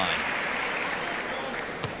throw line.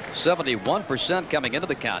 71% coming into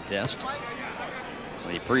the contest.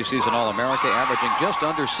 The preseason All-America averaging just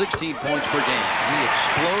under 16 points per game. He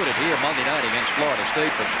exploded here Monday night against Florida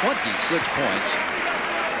State for 26 points.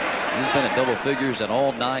 He's been in double figures in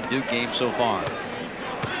all 9 Duke games so far.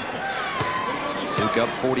 Duke up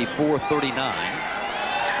 44-39.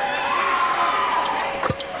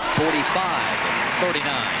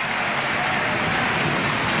 45-39.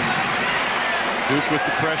 Duke with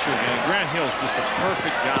the pressure again. Grant Hill's just a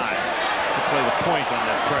perfect guy to play the point on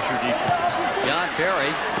that pressure defense. John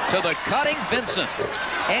Barry to the cutting Vincent.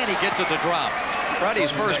 And he gets it to drop.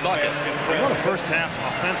 Freddie's first bucket. What a first half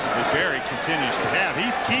offensively Barry continues to have.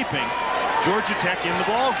 He's keeping Georgia Tech in the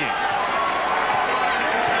ball game.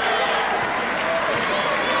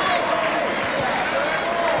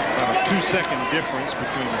 About a 2-second difference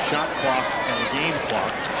between the shot clock and the game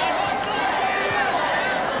clock.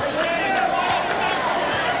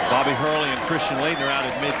 Bobby Hurley and Christian Layton are out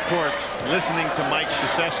at midcourt listening to Mike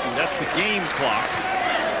Krzyzewski. That's the game clock.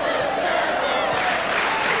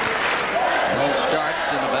 They'll start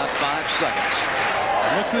in about 5 seconds.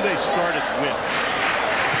 And look who they started with.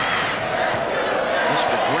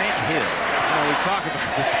 Mr. Grant Hill. You know, we talk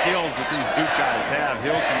about the skills that these Duke guys have.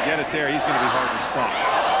 Hill can get it there. He's going to be hard to stop.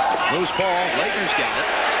 Loose ball. Layton's got it.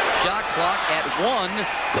 Shot clock at 1.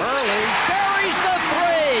 Hurley buries the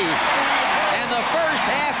 3. And the first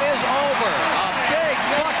half is over. A big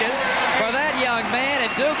bucket for that young man,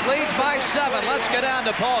 and Duke leads by 7. Let's go down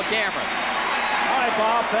to Paul Cameron. All right,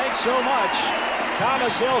 Bob, thanks so much.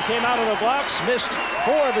 Thomas Hill came out of the blocks, missed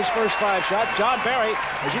 4 of his first 5 shots. John Barry,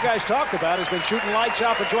 as you guys talked about, has been shooting lights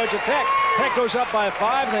out for Georgia Tech. Tech goes up by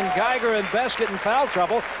 5, and then Geiger and Best get in foul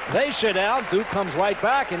trouble. They sit down. Duke comes right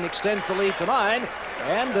back and extends the lead to 9.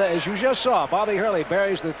 And as you just saw, Bobby Hurley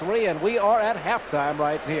buries the 3, and we are at halftime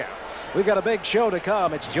right here. We've got a big show to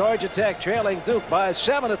come. It's Georgia Tech trailing Duke by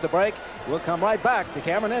 7 at the break. We'll come right back to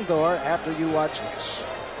Cameron Indoor after you watch this.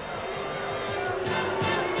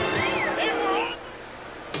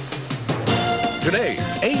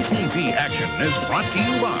 Today's ACC action is brought to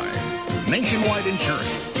you by Nationwide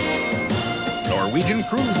Insurance, Norwegian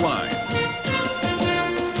Cruise Line,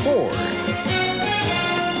 Ford,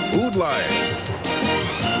 Food Lion,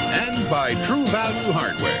 and by True Value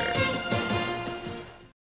Hardware.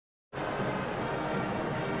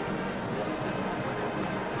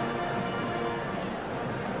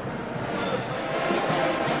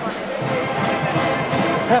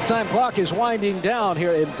 Halftime clock is winding down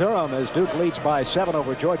here in Durham as Duke leads by 7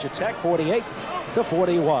 over Georgia Tech,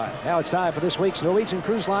 48-41. Now it's time for this week's Norwegian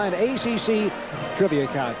Cruise Line ACC Trivia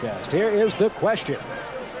Contest. Here is the question.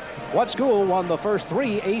 What school won the first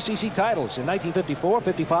 3 ACC titles in 1954,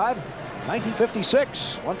 55,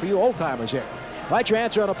 1956? One for you old-timers here. Write your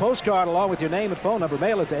answer on a postcard along with your name and phone number.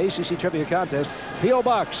 Mail it to ACC Trivia Contest, P.O.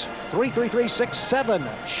 Box 33367,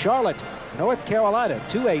 Charlotte, North Carolina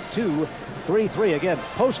 282 3-3. Again,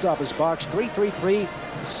 post office box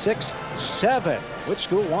 33367. Which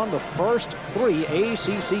school won the first 3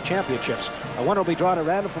 ACC championships? A winner will be drawn at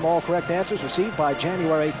random from all correct answers received by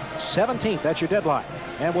January 17th. That's your deadline.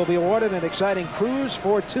 And will be awarded an exciting cruise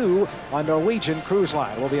for 2 on Norwegian Cruise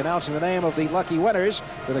Line. We'll be announcing the name of the lucky winners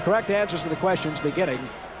with the correct answers to the questions beginning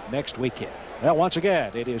next weekend. Well, once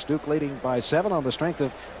again, it is Duke leading by 7 on the strength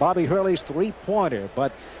of Bobby Hurley's three-pointer.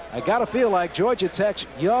 But I got to feel like Georgia Tech's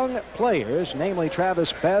young players, namely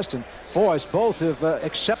Travis Best and Forrest, both have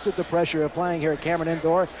accepted the pressure of playing here at Cameron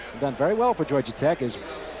Indoor and done very well for Georgia Tech. As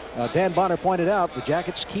Dan Bonner pointed out, the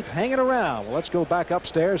Jackets keep hanging around. Well, let's go back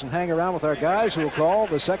upstairs and hang around with our guys who will call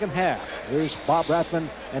the second half. Here's Bob Rathman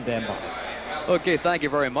and Dan Bonner. Okay, thank you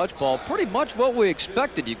very much, Paul. Pretty much what we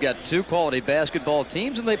expected. You've got 2 quality basketball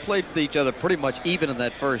teams, and they played each other pretty much even in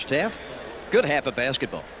that first half. Good half of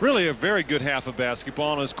basketball. Really a very good half of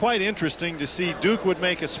basketball, and it was quite interesting to see Duke would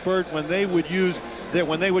make a spurt when they would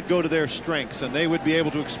go to their strengths, and they would be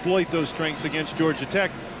able to exploit those strengths against Georgia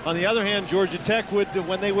Tech. On the other hand, Georgia Tech would,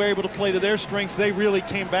 when they were able to play to their strengths, they really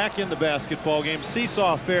came back in the basketball game.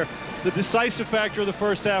 Seesaw affair. The decisive factor of the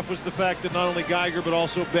first half was the fact that not only Geiger but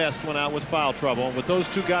also Best went out with foul trouble. And with those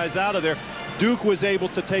 2 guys out of there, Duke was able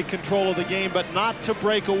to take control of the game, but not to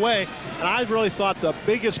break away. And I really thought the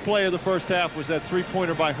biggest play of the first half was that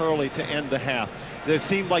three-pointer by Hurley to end the half. It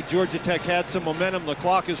seemed like Georgia Tech had some momentum. The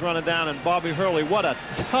clock is running down, and Bobby Hurley, what a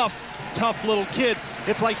tough little kid.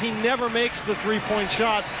 It's like he never makes the three-point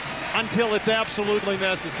shot until it's absolutely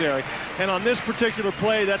necessary. And on this particular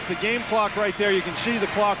play, that's the game clock right there. You can see the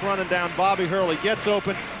clock running down. Bobby Hurley gets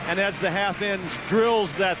open, and as the half ends,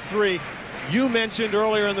 drills that 3. You mentioned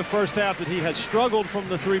earlier in the first half that he has struggled from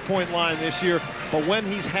the three-point line this year, but when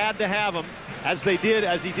he's had to have them, as he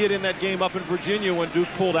did in that game up in Virginia when Duke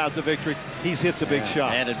pulled out the victory, he's hit the big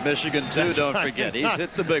shots. And in Michigan, too, That's don't right. forget. He's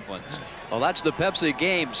hit the big ones. Well, that's the Pepsi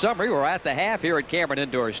game summary. We're at the half here at Cameron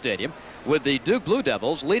Indoor Stadium with the Duke Blue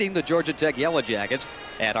Devils leading the Georgia Tech Yellow Jackets.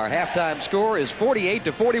 And our halftime score is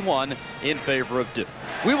 48-41 in favor of Duke.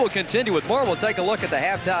 We will continue with more. We'll take a look at the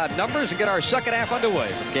halftime numbers and get our second half underway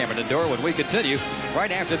from Cameron Indoor when we continue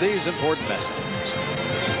right after these important messages.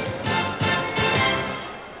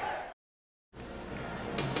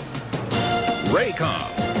 Raycom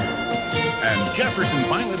and Jefferson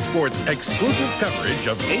Pilot Sports' exclusive coverage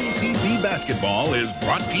of ACC basketball is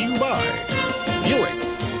brought to you by Buick,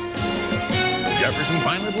 Jefferson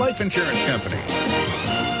Pilot Life Insurance Company,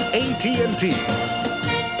 AT&T,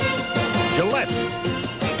 Gillette,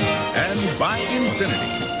 and by Infinity.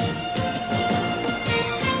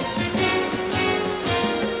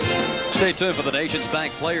 Stay tuned for the Nations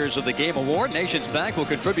Bank Players of the Game Award. Nations Bank will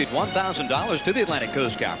contribute $1,000 to the Atlantic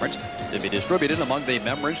Coast Conference to be distributed among the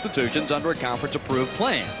member institutions under a conference-approved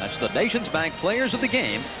plan. That's the Nations Bank Players of the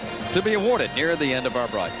Game to be awarded near the end of our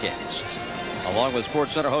broadcast. Along with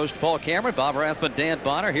SportsCenter host Paul Cameron, Bob Rathman, Dan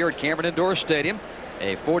Bonner here at Cameron Indoor Stadium.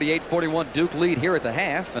 A 48-41 Duke lead here at the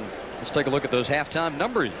half. And let's take a look at those halftime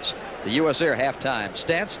numbers. The U.S. Air halftime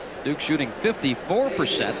stats. Duke shooting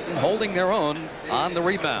 54% and holding their own on the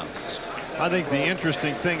rebounds. I think the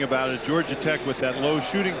interesting thing about it, Georgia Tech with that low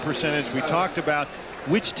shooting percentage, we talked about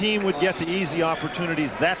which team would get the easy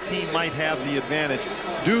opportunities. That team might have the advantage.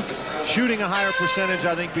 Duke shooting a higher percentage,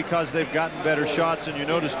 I think, because they've gotten better shots. And you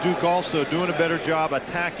notice Duke also doing a better job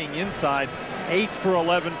attacking inside. 8 for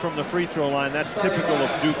 11 from the free throw line. That's typical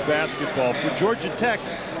of Duke basketball. For Georgia Tech,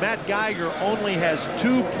 Matt Geiger only has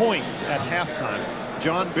 2 points at halftime.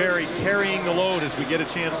 John Barry carrying the load. As we get a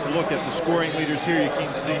chance to look at the scoring leaders here, you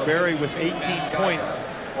can see Barry with 18 points.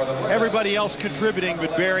 Everybody else contributing,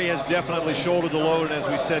 but Barry has definitely shouldered the load. And as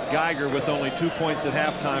we said, Geiger with only 2 points at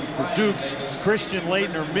halftime for Duke. Christian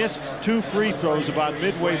Laettner missed 2 free throws about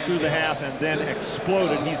midway through the half and then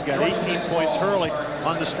exploded. He's got 18 points. Hurley,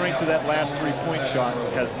 on the strength of that last 3-point shot,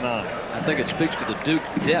 has 9. I think it speaks to the Duke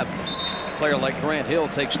depth. A player like Grant Hill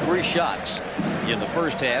takes 3 shots in the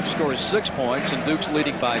first half, scores 6 points, and Duke's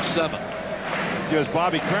leading by 7. There's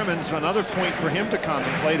Bobby Cremins. Another point for him to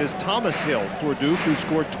contemplate is Thomas Hill for Duke, who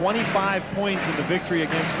scored 25 points in the victory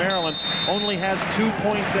against Maryland, only has 2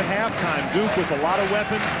 points at halftime. Duke with a lot of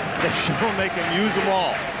weapons. They've shown they can use them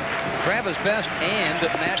all. Travis Best and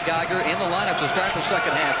Matt Geiger in the lineup to start the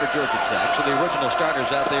second half for Georgia Tech. So the original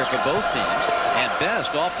starters out there for both teams. And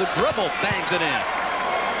Best off the dribble bangs it in.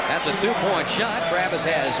 That's a 2-point shot. Travis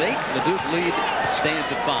has 8. The Duke lead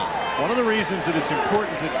stands at 5. One of the reasons that it's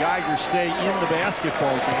important that Geiger stay in the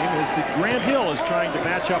basketball game is that Grant Hill is trying to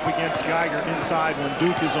match up against Geiger inside when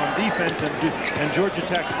Duke is on defense, and Georgia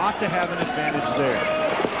Tech ought to have an advantage there.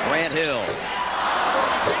 Grant Hill.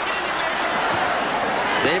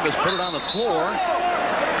 Davis put it on the floor,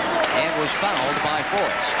 and was fouled by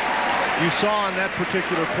Forrest. You saw on that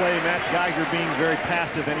particular play Matt Geiger being very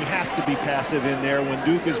passive, and he has to be passive in there when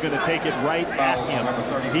Duke is going to take it right at him.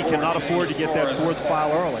 He cannot afford to get that fourth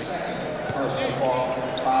foul early.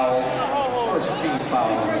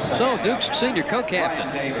 So Duke's senior co-captain,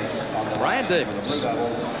 Brian Davis,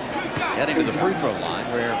 heading to the free throw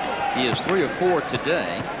line where he is 3 of 4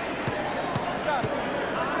 today.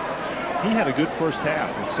 He had a good first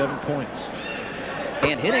half with 7 points.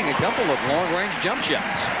 And hitting a couple of long-range jump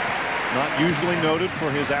shots. Not usually noted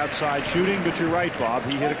for his outside shooting, but you're right, Bob.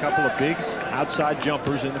 He hit a couple of big outside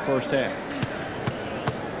jumpers in the first half.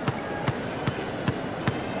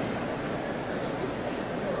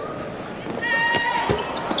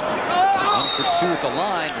 1 for 2 at the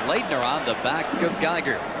line. Leitner on the back of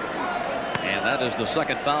Geiger. And that is the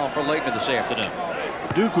second foul for Leitner this afternoon.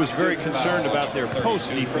 Duke was very concerned about their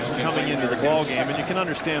post defense coming into the ball game, and you can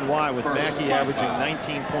understand why, with Mackey averaging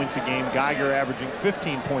 19 points a game, Geiger averaging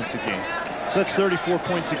 15 points a game. So that's 34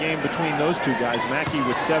 points a game between those two guys. Mackey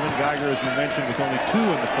with 7, Geiger, as we mentioned, with only 2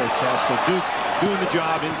 in the first half. So Duke doing the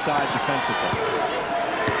job inside defensively.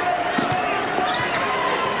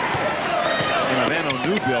 And Ivano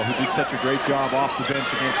Newbill, who did such a great job off the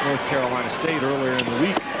bench against North Carolina State earlier in the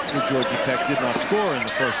week for Georgia Tech, did not score in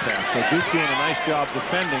the first half. So Duke doing a nice job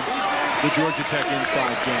defending the Georgia Tech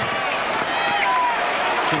inside game.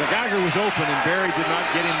 So the Geiger was open, and Barry did not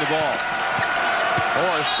get him the ball.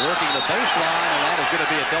 Forrest working the baseline, and that is going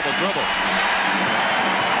to be a double dribble.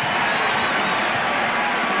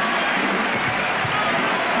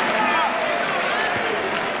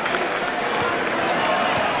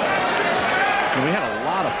 And we had a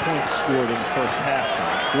lot of points scored in the first half.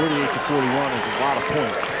 48-41 is a lot of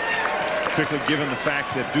points, particularly given the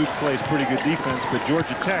fact that Duke plays pretty good defense, but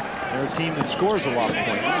Georgia Tech, they're a team that scores a lot of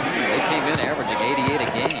points. They came in averaging 88 a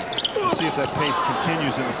game. We'll see if that pace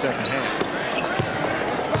continues in the second half.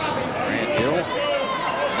 Grant Hill,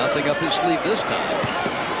 nothing up his sleeve this time.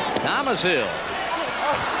 Thomas Hill.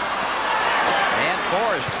 And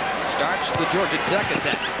Forrest starts the Georgia Tech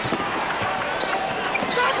attack.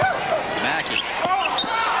 Mackey.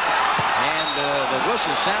 And the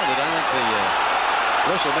whistle sounded. I think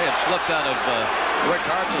the whistle may have slipped out of Rick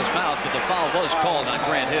Hartzell's mouth, but the foul was called on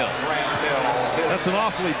Grant Hill. That's an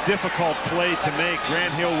awfully difficult play to make.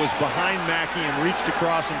 Grant Hill was behind Mackey and reached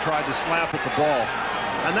across and tried to slap at the ball.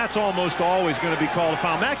 And that's almost always going to be called a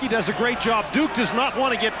foul. Mackey does a great job. Duke does not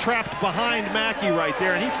want to get trapped behind Mackey right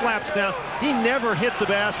there, and he slaps down. He never hit the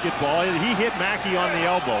basketball. He hit Mackey on the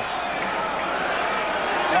elbow.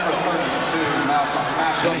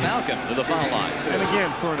 So Malcolm to the foul line. And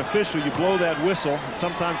again, for an official, you blow that whistle, and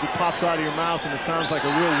sometimes it pops out of your mouth, and it sounds like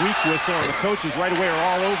a real weak whistle, and the coaches right away are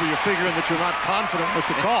all over you, figuring that you're not confident with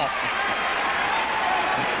the call.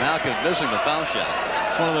 Malcolm missing the foul shot.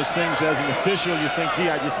 It's one of those things, as an official, you think, gee,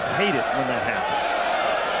 I just hate it when that happens.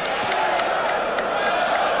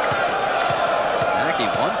 Mackey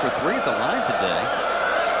 1 for 3 at the line today.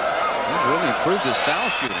 He's really improved his foul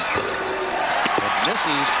shooting. But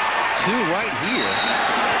misses 2 right here.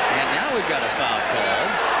 And now we've got a foul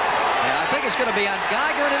called. And I think it's going to be on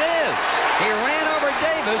Geiger, and it is. He ran over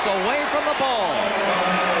Davis away from the ball.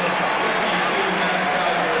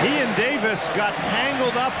 He and Davis got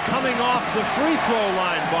tangled up coming off the free throw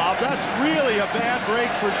line, Bob. That's really a bad break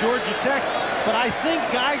for Georgia Tech. But I think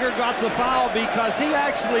Geiger got the foul because he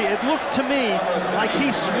actually, it looked to me like he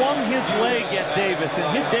swung his leg at Davis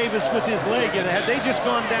and hit Davis with his leg. And had they just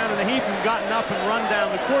gone down in a heap and gotten up and run down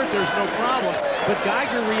the court, there's no problem. But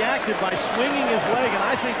Geiger reacted by swinging his leg, and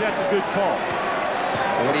I think that's a good call.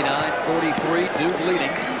 49-43, Duke leading.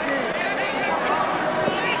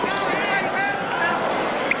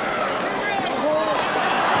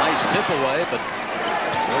 Tip away, but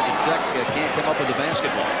Georgia Tech can't come up with the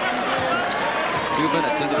basketball. 2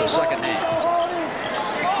 minutes into the second half.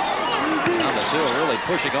 Thomas Hill really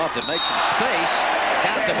pushing off to make some space.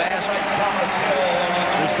 Count the basket.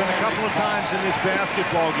 There's been a couple of times in this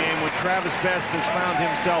basketball game when Travis Best has found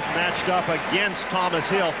himself matched up against Thomas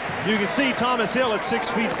Hill. You can see Thomas Hill at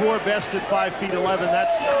 6'4", Best at 5'11".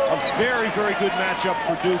 That's a very, very good matchup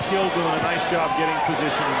for Duke. Hill doing a nice job getting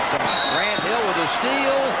position inside. Grant Hill with a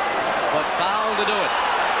steal, but foul to do it.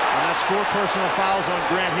 And that's 4 personal fouls on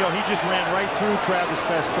Grant Hill. He just ran right through Travis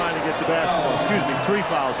Best trying to get the basketball. Excuse me, 3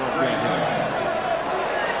 fouls on Grant Hill.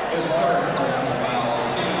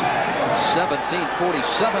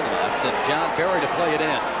 17:47 left, and John Barry to play it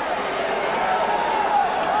in.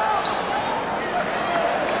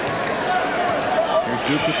 Here's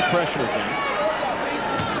Duke with the pressure again.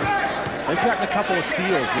 They've gotten a couple of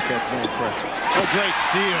steals with that zone pressure. Oh, great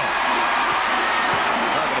steal.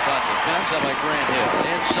 Talking about the How about Grant Hill?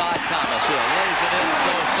 Inside Thomas Hill. Lays it in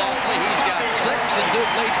so softly. He's got 6, and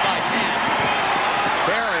Duke leads by 10.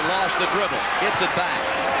 Barry lost the dribble. Gets it back.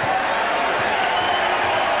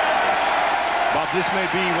 Bob, this may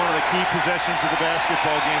be one of the key possessions of the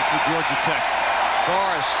basketball game for Georgia Tech.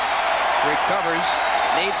 Forrest recovers.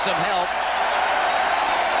 Needs some help.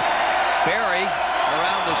 Barry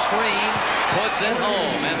around the screen. Puts it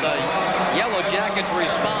home. And the Yellow Jackets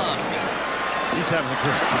respond. He's having a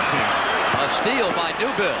great game. A steal by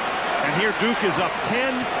Newbill. And here Duke is up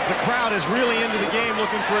 10. The crowd is really into the game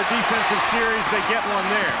looking for a defensive series. They get one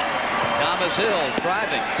there. Thomas Hill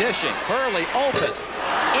driving, dishing. Hurley open.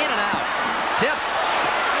 In and out. Tipped.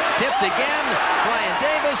 Tipped again. Brian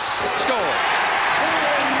Davis scores.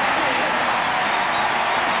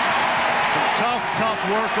 Some tough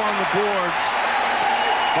work on the boards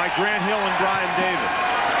by Grant Hill and Brian Davis.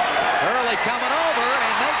 Hurley coming over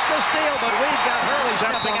and makes the steal, but we've got Hurley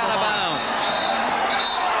stepping out of bounds.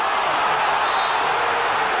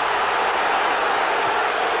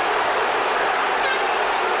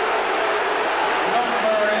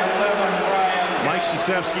 Number 11, Brian. Mike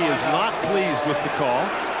Krzyzewski is not pleased with the call.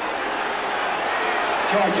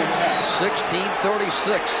 Georgia Tech.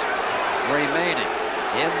 16:36 remaining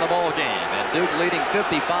in the ball game, and Duke leading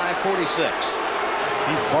 55-46.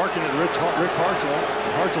 He's barking at Rick Hartzell,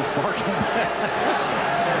 and Hartzell's barking back.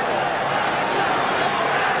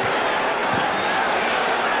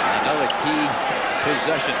 Another key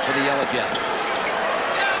possession for the Yellow Jackets.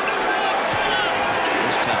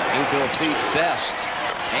 This time, Newbill feeds Best,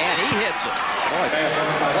 and he hits it. Boy,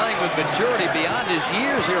 playing with maturity beyond his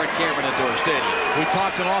years here at Cameron Indoor Stadium. We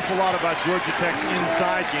talked an awful lot about Georgia Tech's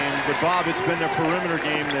inside game, but Bob, it's been their perimeter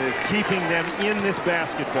game that is keeping them in this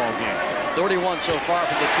basketball game. 31 so far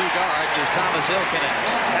from the two guards as Thomas Hill connects.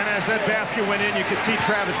 And as that basket went in, you could see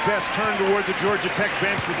Travis Best turn toward the Georgia Tech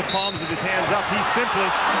bench with the palms of his hands up. He simply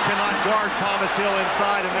cannot guard Thomas Hill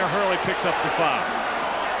inside, and there Hurley picks up the foul.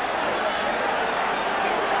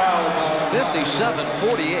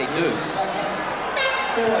 57-48 Duke.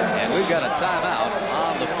 And we've got a timeout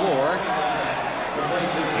on the floor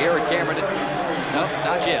here at Cameron. Nope,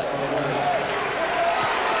 not yet.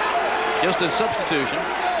 Just a substitution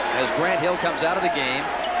as Grant Hill comes out of the game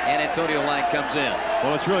and Antonio Lang comes in.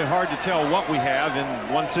 Well, it's really hard to tell what we have in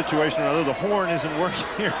one situation or another. The horn isn't working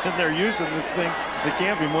here, and they're using this thing that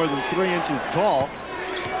can't be more than 3 inches tall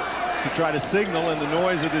to try to signal in the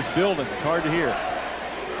noise of this building. It's hard to hear.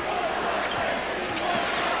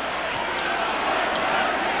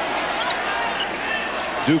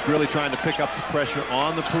 Duke really trying to pick up the pressure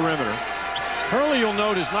on the perimeter. Hurley, you'll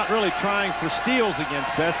note, is not really trying for steals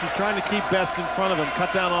against Best. He's trying to keep Best in front of him,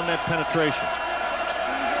 cut down on that penetration.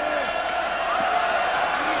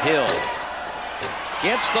 Hill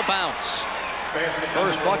gets the bounce.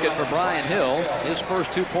 First bucket for Brian Hill, his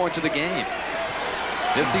first 2 points of the game.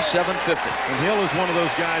 57-50. And Hill is one of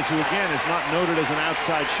those guys who, again, is not noted as an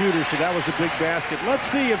outside shooter, so that was a big basket. Let's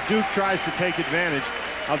see if Duke tries to take advantage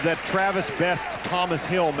of that Travis Best-Thomas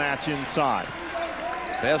Hill match inside.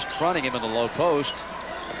 Best fronting him in the low post.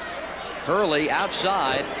 Hurley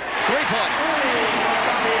outside. Three-pointer.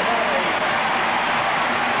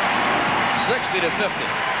 60-50.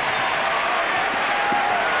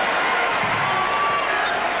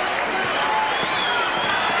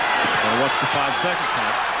 And what's the 5-second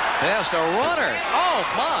count? Best, a runner. Oh,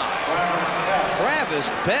 my. Travis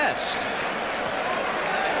Best.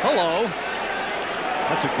 Hello.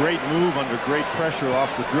 That's a great move under great pressure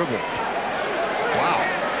off the dribble. Wow.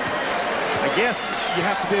 I guess you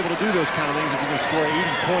have to be able to do those kind of things if you're going to score 80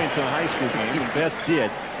 points in a high school game, and Best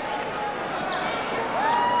did.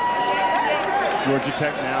 Georgia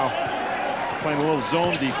Tech now playing a little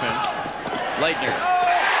zone defense. Leitner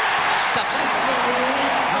stuffs it.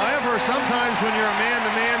 However, sometimes when you're a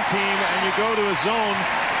man-to-man team and you go to a zone,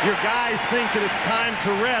 your guys think that it's time to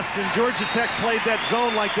rest, and Georgia Tech played that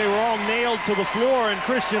zone like they were all nailed to the floor, and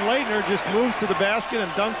Christian Leitner just moves to the basket and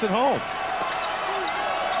dunks it home.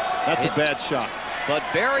 That's a bad shot. But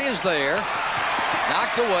Barry is there,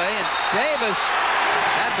 knocked away, and Davis,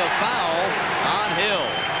 that's a foul on Hill.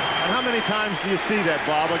 And how many times do you see that,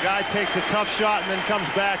 Bob? A guy takes a tough shot and then comes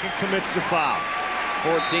back and commits the foul.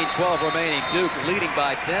 14-12 remaining. Duke leading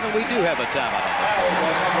by 10, and we do have a timeout.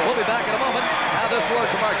 We'll be back in a moment. Now this word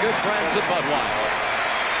from our good friends at Budweiser.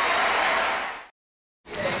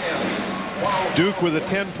 Duke with a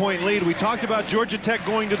 10-point lead. We talked about Georgia Tech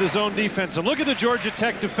going to the zone defense. And look at the Georgia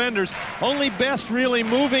Tech defenders. Only Best really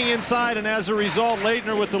moving inside, and as a result,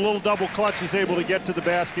 Leitner with the little double clutch is able to get to the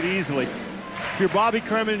basket easily. If you're Bobby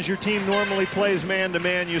Cremins, your team normally plays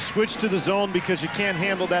man-to-man. You switch to the zone because you can't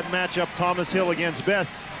handle that matchup Thomas Hill against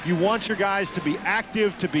Best. You want your guys to be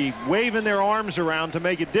active, to be waving their arms around to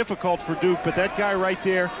make it difficult for Duke, but that guy right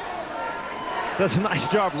there does a nice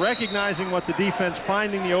job recognizing what the defense,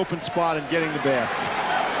 finding the open spot, and getting the basket.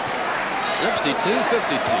 62-52. Duke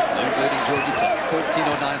leading Georgia Tech.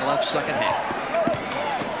 14:09 left, second half.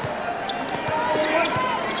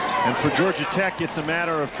 And for Georgia Tech, it's a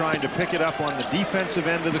matter of trying to pick it up on the defensive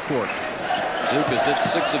end of the court. Duke has hit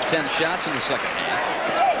 6 of 10 shots in the second half.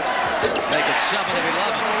 Make it 7 of 11.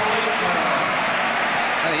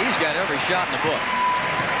 I mean, he's got every shot in the book.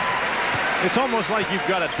 It's almost like you've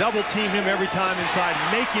got to double team him every time inside,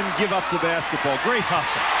 make him give up the basketball. Great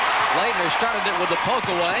hustle. Leitner started it with the poke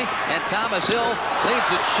away, and Thomas Hill leaves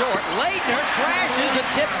it short. Leitner crashes and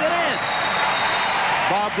tips it in.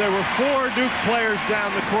 Bob, there were 4 Duke players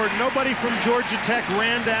down the court. Nobody from Georgia Tech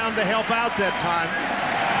ran down to help out that time.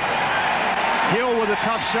 Hill with a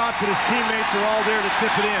tough shot, but his teammates are all there to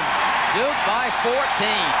tip it in. Duke by 14.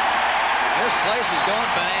 This place is going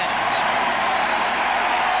bananas.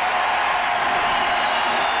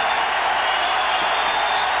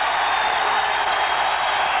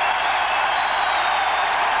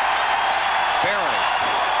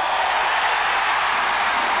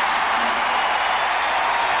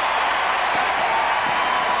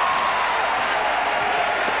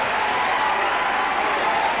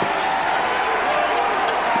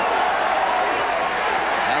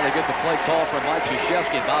 Get the play call from Mike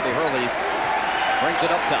Krzyzewski. Bobby Hurley brings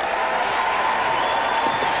it up top.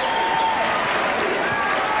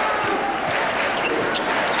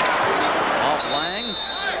 Off Lang,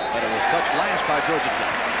 but it was touched last by Georgia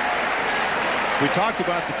Tech. We talked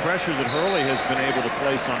about the pressure that Hurley has been able to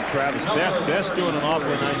place on Travis Best. Best doing an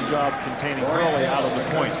awfully nice job containing Hurley out of the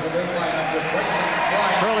point.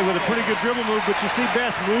 Hurley with a pretty good dribble move, but you see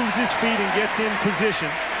Best moves his feet and gets in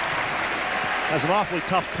position. That's an awfully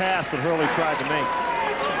tough pass that Hurley tried to make.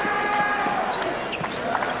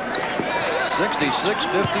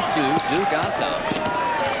 66-52, Duke on top.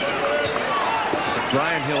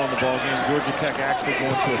 Brian Hill on the ball game. Georgia Tech actually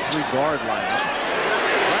going to a 3-guard lineup.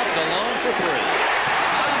 Left alone for 3.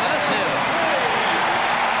 Thomas Hill.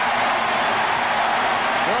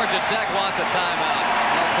 Georgia Tech wants a timeout.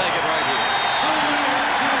 They'll take it right here.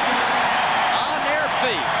 On their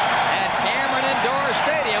feet at Cameron Indoor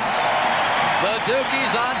Stadium. The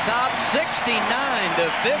Dukies on top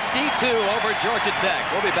 69-52 over Georgia Tech.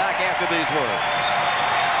 We'll be back after these words.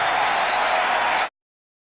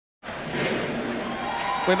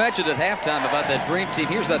 We mentioned at halftime about that Dream Team.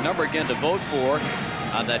 Here's that number again to vote for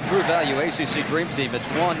on that True Value ACC Dream Team. It's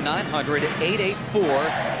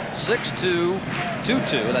 1-900-884-6222.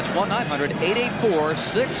 That's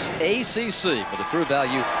 1-900-884-6ACC for the True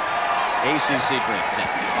Value ACC Dream Team.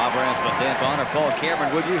 Bob Ransman, Dan Bonner, Paul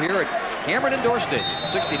Cameron with you here at Cameron Indoor Stadium.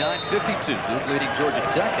 69-52. Duke leading Georgia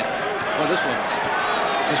Tech. And, well, this one,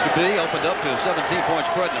 Mr. B opened up to a 17-point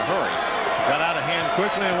spread in a hurry. Got out of hand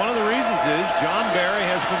quickly, and one of the reasons is John Barry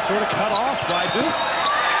has been sort of cut off by Duke.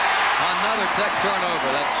 Another Tech turnover.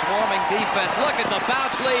 That swarming defense. Look at the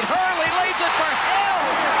bounce lead. Hurley leads it for Hill.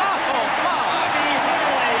 Oh, my.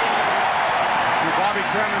 If you're Bobby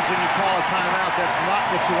Cremins and you call a timeout, that's not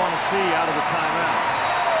what you want to see out of the timeout.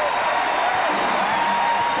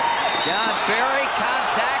 John Barry,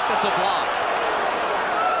 contact, that's a block.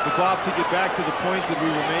 But Bob, to get back to the point that we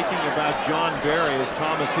were making about John Barry, as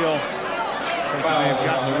Thomas Hill, I think he may have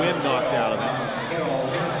gotten the wind knocked out of him.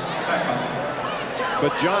 But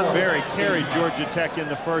John Barry carried Georgia Tech in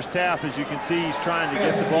the first half. As you can see, he's trying to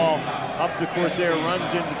get the ball up the court there,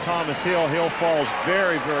 runs into Thomas Hill. Hill falls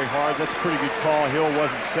very, very hard. That's a pretty good call. Hill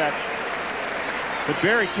wasn't set. But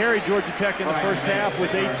Barry carried Georgia Tech in the first half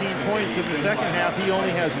with 18 points. In the second half, he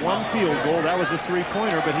only has 1 field goal. That was a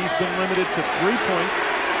 3-pointer, but he's been limited to 3 points.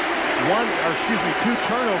 2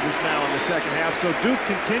 turnovers now in the second half. So Duke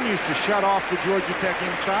continues to shut off the Georgia Tech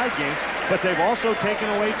inside game, but they've also taken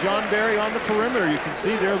away John Barry on the perimeter. You can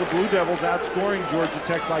see there the Blue Devils outscoring Georgia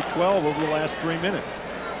Tech by 12 over the last 3 minutes.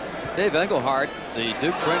 Dave Engelhardt, the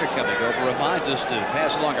Duke trainer coming over, reminds us to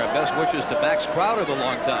pass along our best wishes to Max Crowder, the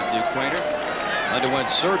longtime Duke trainer.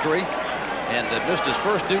 Underwent surgery and missed his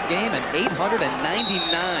first Duke game in 899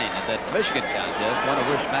 at that Michigan contest. Want to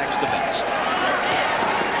wish Max the best.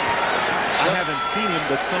 I haven't seen him,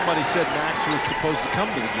 but somebody said Max was supposed to come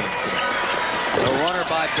to the game today. The runner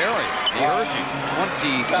by Barry. The urging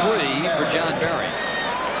 23 for John Barry.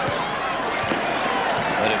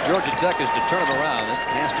 But if Georgia Tech is to turn it around, it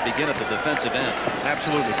has to begin at the defensive end.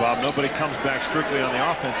 Absolutely, Bob. Nobody comes back strictly on the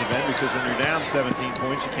offensive end because when you're down 17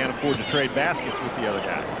 points, you can't afford to trade baskets with the other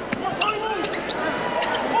guy.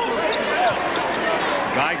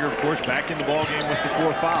 Geiger, of course, back in the ball game with the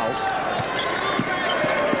 4 fouls.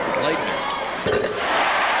 Leitner.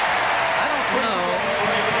 I don't know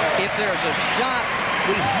if there's a shot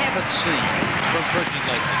we haven't seen from Christian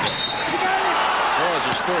Leitner. Well, as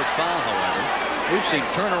his 3rd foul, however. We've seen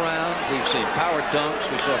turnarounds. We've seen power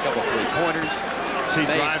dunks. We saw a couple 3-pointers. See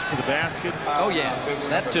drive to the basket. Oh, yeah,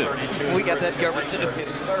 that too. We got that covered too.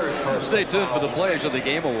 Stay tuned for the Players of the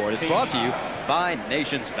Game Award. It's brought to you by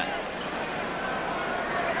Nations Bank.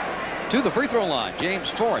 To the free throw line, James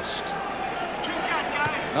Forrest.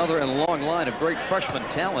 Another in a long line of great freshman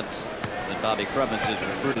talent that Bobby Cremins has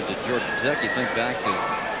recruited to Georgia Tech. You think back to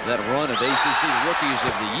that run of ACC Rookies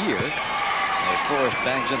of the Year as Forrest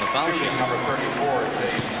bangs in the foul shot. Number 34,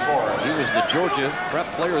 James Forrest. He was the Georgia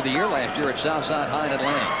Prep Player of the Year last year at Southside High in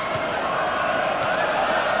Atlanta.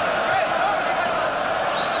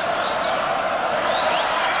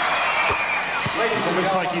 It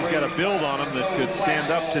looks like he's got a build on him that could stand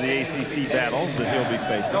up to the ACC battles that he'll be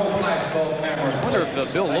facing. I wonder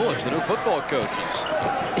if Bill Lewis, the new football coach,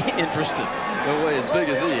 is interested in a way as big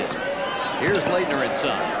as he is. Here's Leitner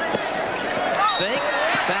inside. Fake,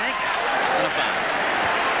 bank, and a foul.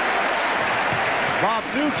 Bob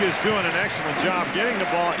Duke is doing an excellent job getting the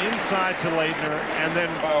ball inside to Leitner and then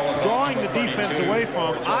drawing the defense away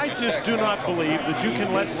from him. I just do not believe that you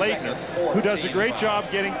can let Leitner, who does a great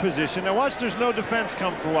job getting position. Now watch, there's no defense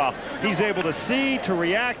come for a while. He's able to see, to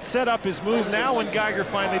react, set up his move. Now when Geiger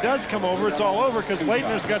finally does come over, it's all over because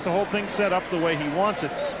Leitner's got the whole thing set up the way he wants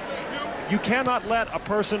it. You cannot let a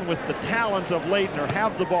person with the talent of Leitner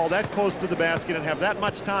have the ball that close to the basket and have that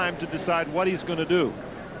much time to decide what he's going to do.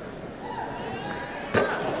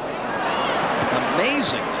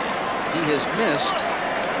 Amazing. He has missed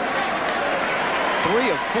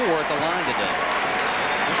 3 of 4 at the line today.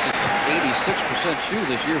 This is an 86% shooter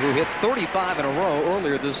this year who hit 35 in a row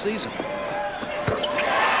earlier this season. 27.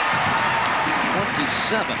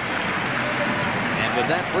 And with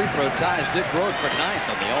that free throw ties Dick Broad for 9th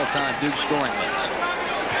on the all-time Duke scoring list.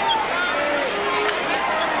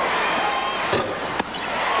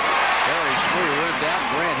 Barry's 3 rimmed out.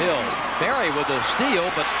 Grant Hill. Barry with a steal,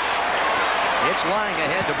 but it's lying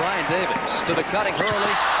ahead to Brian Davis. To the cutting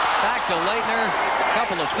Hurley. Back to Leitner.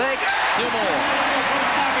 Couple of fakes. 2 more.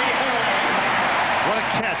 What a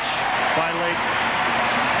catch by Leitner.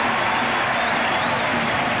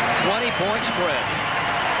 20-point spread.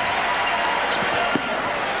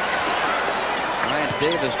 Brian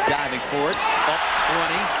Davis diving for it. Up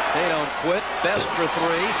 20. They don't quit. Best for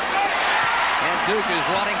 3. And Duke is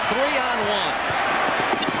running 3-on-1.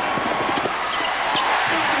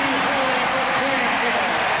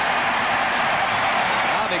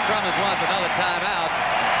 Cremins wants another timeout.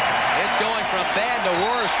 It's going from bad to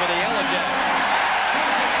worse for the Yellow Jackets.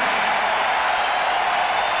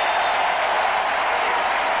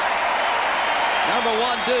 Number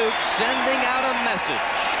 1 Duke sending out a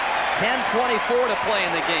message. 10:24 to play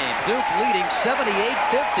in the game. Duke leading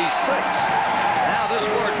 78-56. Now this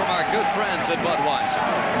word from our good friends at Budweiser.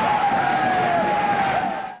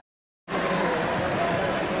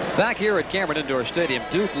 Back here at Cameron Indoor Stadium,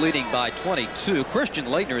 Duke leading by 22. Christian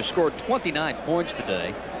Leitner has scored 29 points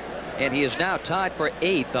today, and he is now tied for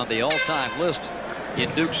 8th on the all-time list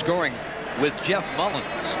in Duke scoring with Jeff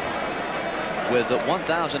Mullins with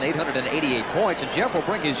 1,888 points. And Jeff will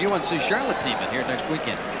bring his UNC Charlotte team in here next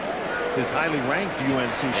weekend. His highly ranked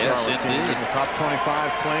UNC Charlotte team in the top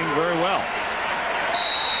 25 playing very well.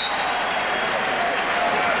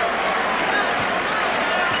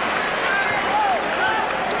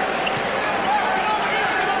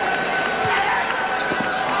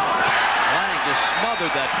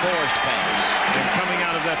 That forced pass. And coming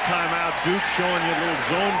out of that timeout, Duke showing you a little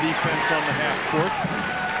zone defense on the half court.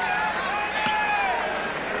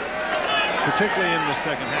 Particularly in the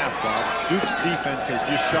second half, Bob. Duke's defense has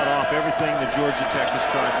just shut off everything that Georgia Tech is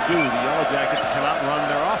trying to do. The Yellow Jackets cannot run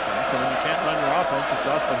their offense, and when you can't run your offense, it's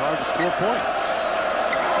awfully hard to score points.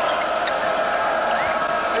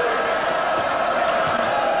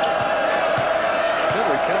 Good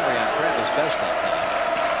recovery on Travis Best that time.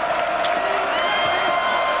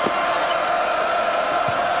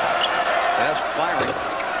 Firing.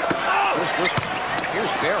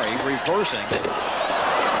 Here's Barry reversing. Geiger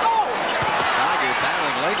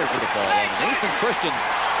battling later for the ball. And Nathan Christian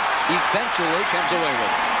eventually comes away with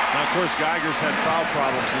it. Now, of course, Geiger's had foul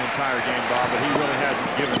problems the entire game, Bob, but he really hasn't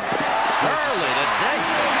given. Early to Dick.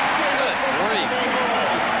 Good grief.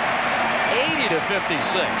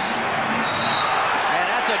 80-56. And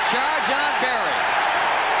that's a charge on Barry.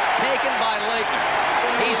 Taken by Leitner.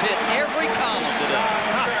 He's hit every column today.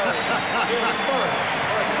 His first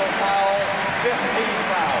personal foul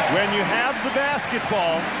fouls. When you have the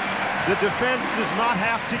basketball, the defense does not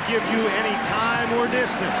have to give you any time or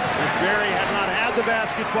distance. If Barry had not had the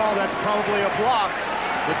basketball, that's probably a block.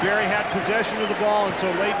 But Barry had possession of the ball, and so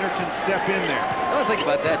Leitner can step in there. The only thing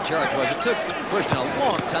about that charge was it took Christian a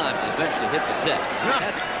long time to eventually hit the deck.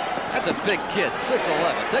 That's a big kid, 6'11",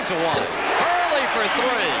 takes a while. Hurley for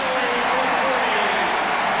three.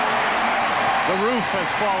 The roof has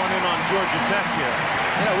fallen in on Georgia Tech here.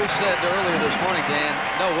 You know, we said earlier this morning, Dan,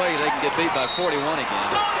 no way they can get beat by 41 again.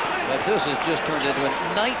 But this has just turned into a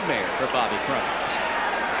nightmare for Bobby Crump.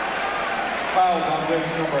 Fouls on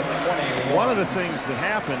Dukes number 21. One of the things that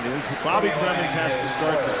happened is Bobby Cremins has to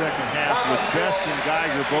start the second half with Best and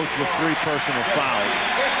Geiger both with 3 personal fouls.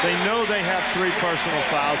 They know they have 3 personal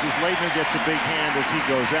fouls as Leitner gets a big hand as he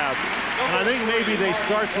goes out. And I think maybe they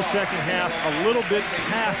start the second half a little bit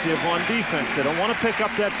passive on defense. They don't want to pick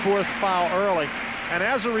up that 4th foul early. And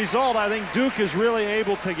as a result, I think Duke is really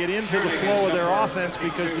able to get into the flow of their offense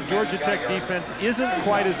because the Georgia Tech defense isn't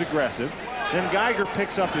quite as aggressive. Then Geiger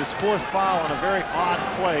picks up his 4th foul on a very odd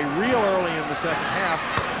play real early in the second half.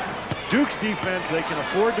 Duke's defense, they can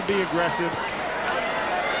afford to be aggressive.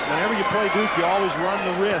 Whenever you play Duke, you always run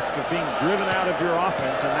the risk of being driven out of your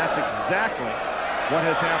offense, and that's exactly what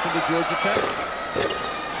has happened to Georgia Tech.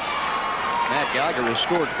 Matt Geiger has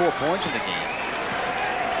scored 4 points in the game.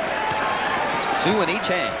 2 in each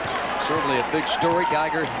hand. Certainly a big story.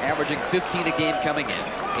 Geiger averaging 15 a game coming in.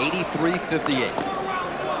 83-58.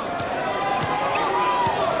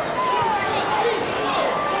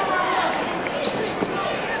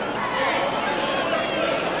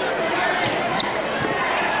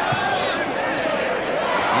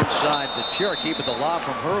 Inside to Cherokee, but the lob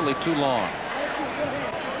from Hurley too long.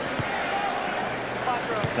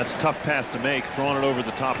 That's a tough pass to make, throwing it over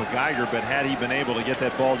the top of Geiger, but had he been able to get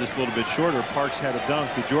that ball just a little bit shorter, Parks had a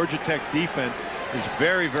dunk. The Georgia Tech defense is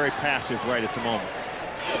very, very passive right at the moment.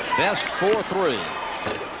 Best 4-3.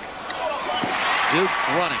 Duke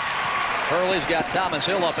running. Hurley's got Thomas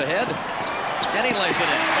Hill up ahead, and he lays it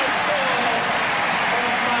in.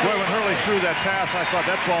 Boy, when Hurley threw that pass, I thought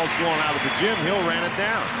that ball's going out of the gym. Hill ran it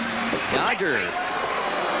down. Geiger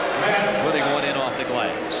putting one in off the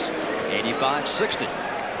glass. 85-60.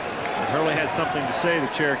 Hurley had something to say to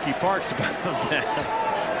Cherokee Parks about that.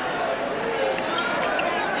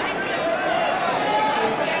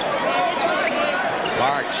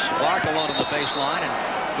 Clark alone on the baseline, and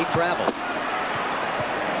he traveled.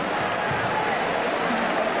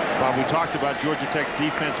 Bob, we talked about Georgia Tech's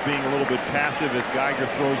defense being a little bit passive as Geiger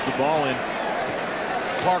throws the ball in.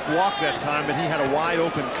 Clark walked that time, but he had a wide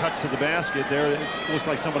open cut to the basket there. It looks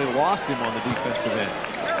like somebody lost him on the defensive end.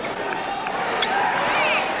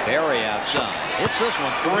 Barry outside. Hits this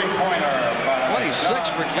one. 26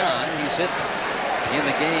 for John. He's hit in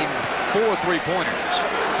the game 4 3-pointers.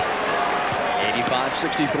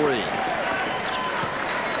 85-63.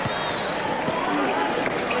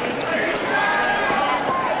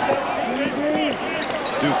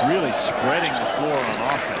 Duke really spreading the floor on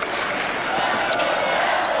offense.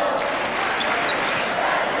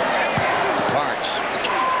 Parks.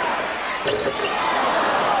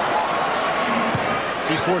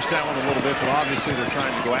 He forced that one a little bit, but obviously they're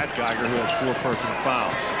trying to go at Geiger, who has 4 personal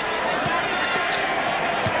fouls.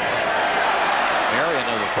 Barry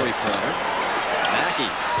another 3-pointer.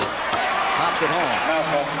 Mackey pops it home.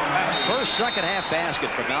 First second half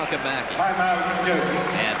basket for Malcolm Mackey. Timeout, Duke.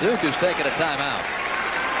 And Duke has taken a timeout.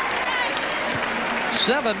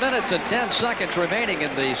 7 minutes and 10 seconds remaining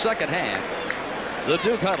in the second half. The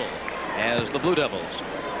Duke huddle as the Blue Devils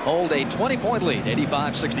hold a 20-point lead,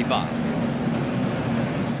 85-65.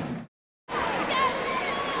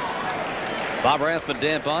 Bob Rathman,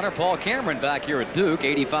 Dan Bonner, Paul Cameron back here at Duke,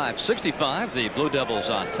 85-65. The Blue Devils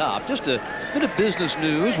on top. Just a bit of business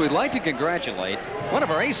news. We'd like to congratulate one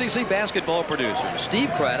of our ACC basketball producers,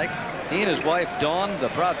 Steve Craddock. He and his wife, Dawn, the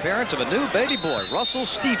proud parents of a new baby boy, Russell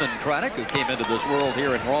Stephen Craddock, who came into this world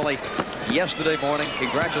here in Raleigh yesterday morning.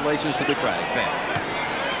 Congratulations to the Craddock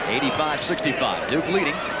family. 85-65. Duke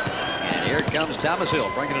leading. And here comes Thomas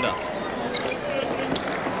Hill bringing it up.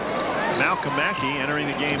 Malcolm Mackey entering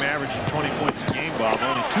the game averaging 20 points a game, Bob.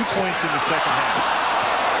 Only 2 points in the second half.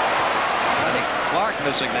 I think Clark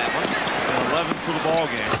missing that one. And 11 for the ball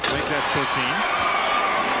game. Make that 13.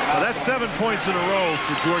 Now that's 7 points in a row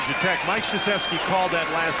for Georgia Tech. Mike Krzyzewski called that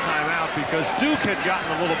last time out because Duke had gotten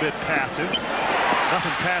a little bit passive.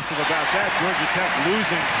 Nothing passive about that. Georgia Tech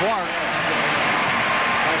losing Clark.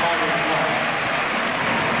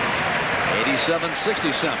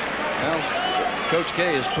 87-67. Well, Coach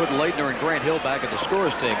K has put Leitner and Grant Hill back at the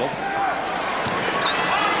scorers table.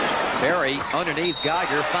 Berry underneath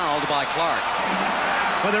Geiger, fouled by Clark.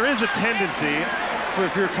 Well, there is a tendency for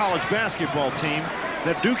if you're a college basketball team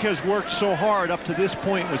that Duke has worked so hard up to this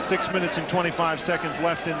point with 6 minutes and 25 seconds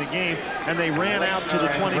left in the game, and they ran out to the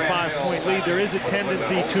 25-point lead. There is a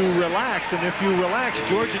tendency to relax, and if you relax,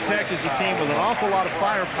 Georgia Tech is a team with an awful lot of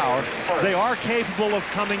firepower. They are capable of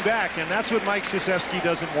coming back, and that's what Mike Krzyzewski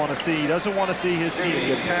doesn't want to see. He doesn't want to see his team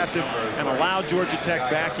get passive and allow Georgia Tech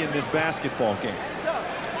back in this basketball game.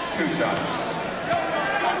 2 shots.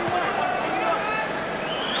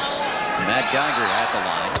 Matt Geiger at the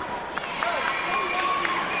line.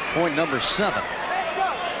 Point number 7.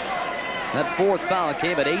 That 4th foul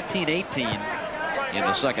came at 18-18 in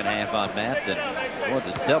the second half on Matt, and boy,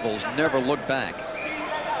 the Devils never looked back.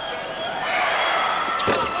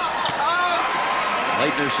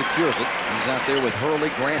 Leitner secures it. He's out there with Hurley,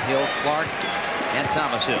 Grant Hill, Clark, and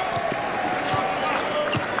Thomas Hill.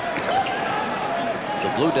 The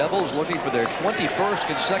Blue Devils looking for their 21st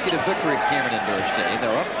consecutive victory at Cameron Indoor Stadium.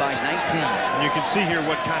 They're up by 19. And you can see here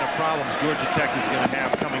what kind of problems Georgia Tech is going to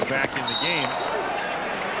have coming back in the game.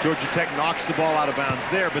 Georgia Tech knocks the ball out of bounds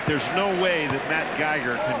there, but there's no way that Matt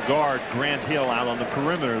Geiger can guard Grant Hill out on the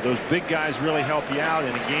perimeter. Those big guys really help you out in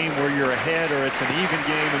a game where you're ahead or it's an even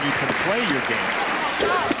game and you can play your game.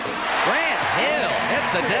 Grant Hill hit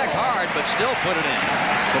the deck hard, but still put it in.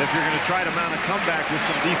 But if you're going to try to mount a comeback with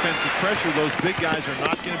some defensive pressure, those big guys are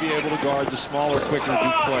not going to be able to guard the smaller, quicker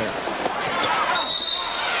Duke players.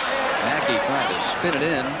 Mackey trying to spin it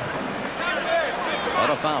in. What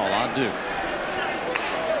a foul on Duke.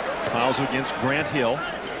 Fouls against Grant Hill.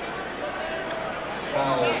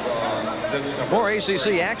 More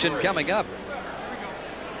ACC action coming up.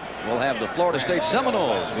 We'll have the Florida State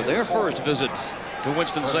Seminoles with their first visit to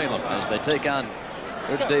Winston-Salem as they take on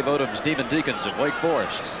Coach Dave Odom's Demon Deacons of Wake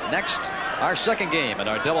Forest. Next, our second game in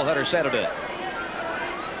our doubleheader Saturday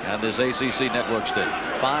on this ACC network station.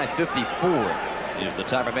 5:54 is the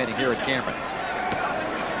time remaining here at Cameron.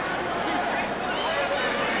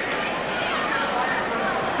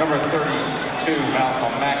 Number 32,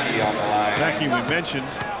 Malcolm Mackey on the line. Mackey, we mentioned,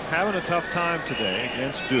 having a tough time today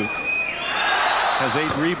against Duke. Has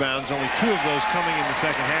 8 rebounds, only 2 of those coming in the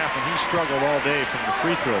second half, and he struggled all day from the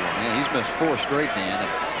free throw line. Yeah, he's missed 4 straight, man. And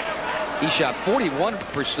he shot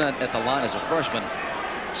 41% at the line as a freshman,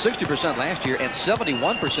 60% last year, and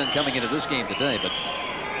 71% coming into this game today. But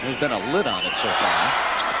there's been a lid on it so far.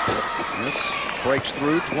 This breaks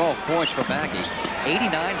through. 12 points for Mackey.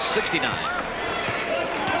 89-69.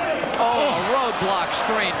 Oh, a roadblock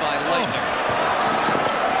screen by Leitner.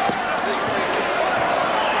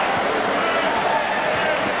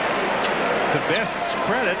 To Best's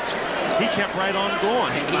credit, he kept right on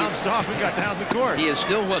going. He bounced off and got down the court. He is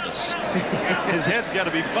still with us. His head's got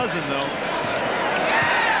to be buzzing, though.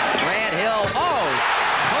 Grant Hill. Oh,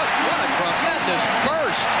 what a tremendous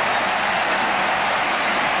burst.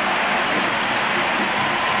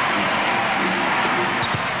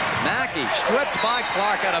 Mackey stripped by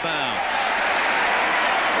Clark out of bounds.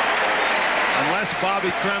 Unless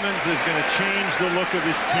Bobby Cremins is going to change the look of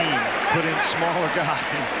his team, put in smaller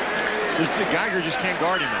guys. Geiger just can't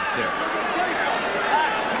guard him out there.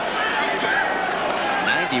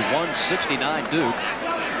 91-69 Duke.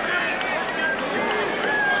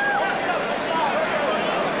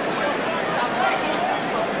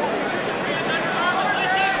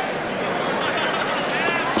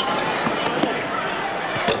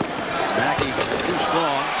 Mackey too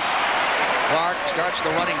strong. Clark starts the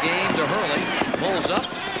running game to Hurley. Pulls up.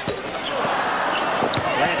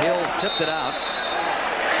 Grant Hill tipped it out.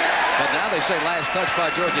 But now they say last touch by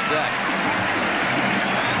Georgia Tech.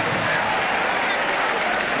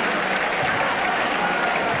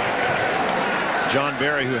 John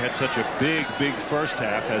Berry, who had such a big first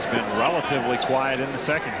half, has been relatively quiet in the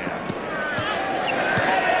second half.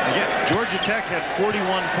 Again, Georgia Tech had 41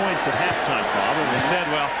 points at halftime, Bob, and they said,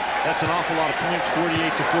 well, that's an awful lot of points,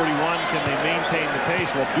 48-41. Can they maintain the pace?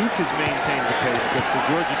 Well, Duke has maintained the pace, but for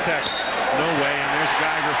Georgia Tech, no way. And there's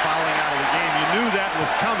Geiger fouling out of the game. You knew that was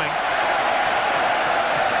coming.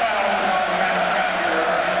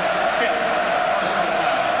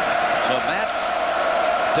 So Matt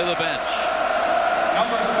to the bench.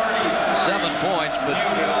 7 points, but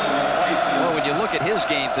well, when you look at his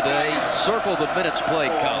game today, circle the minutes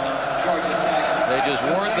played column. They just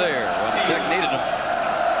weren't there when Tech needed them.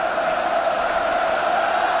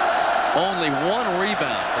 Only 1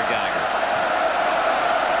 rebound for Geiger.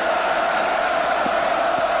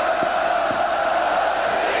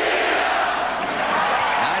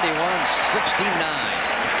 .69.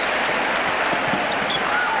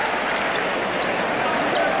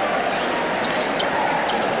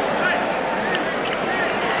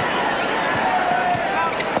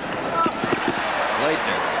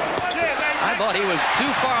 was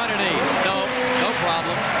too far underneath. No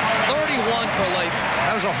problem. 31 for Leighton.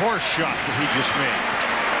 That was a horse shot that he just made.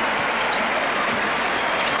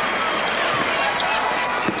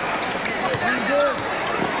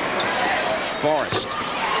 Forrest.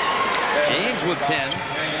 James with 10.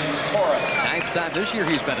 Ninth time this year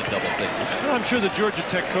he's been in double figures. Well, I'm sure the Georgia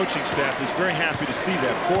Tech coaching staff is very happy to see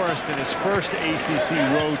that. Forrest in his first ACC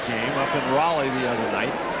road game up in Raleigh the other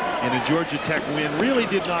night in a Georgia Tech win really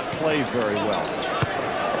did not play very well.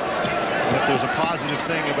 If there's a positive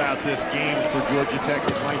thing about this game for Georgia Tech,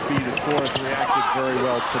 it might be that Forrest reacted very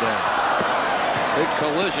well today. Big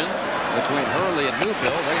collision between Hurley and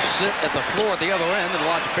Newbill. They sit at the floor at the other end and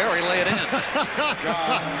watch Berry lay it in.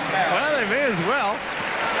 Well, they may as well.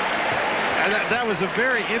 And that was a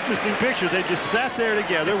very interesting picture. They just sat there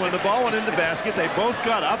together. When the ball went in the basket, they both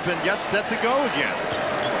got up and got set to go again.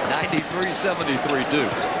 93-73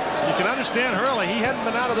 Duke. You can understand Hurley. He hadn't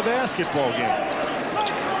been out of the basketball game.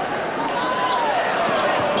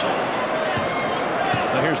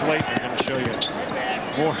 Now here's Leighton. I'm going to show you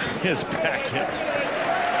more of his package.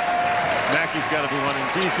 Mackey's got to be running.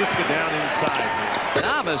 Geez, just go down inside here.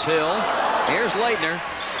 Thomas Hill. Here's Leitner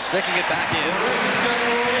sticking it back in.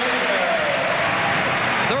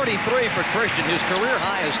 33 for Christian. His career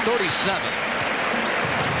high is 37.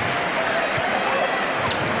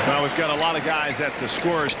 Well, we've got a lot of guys at the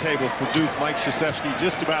scorer's table for Duke. Mike Krzyzewski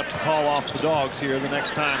just about to call off the dogs here the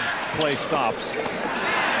next time play stops.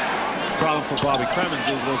 The problem for Bobby Cremins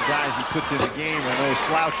is those guys he puts in the game are no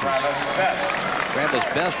slouches. Travis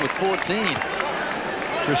Best with 14.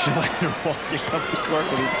 Christian Leitner walking up the court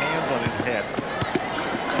with his hands on his head.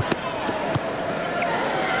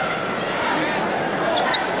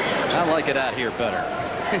 I like it out here better.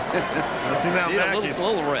 See now, Need a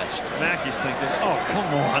little rest. Mackey's thinking, oh,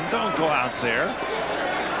 come on, don't go out there.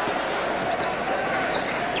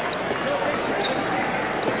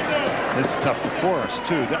 This is tough for Forrest,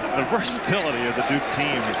 too. The versatility of the Duke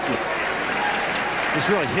team is just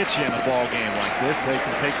really hits you in a ball game like this. They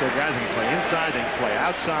can take their guys and play inside, they can play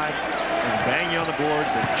outside, they can bang you on the boards,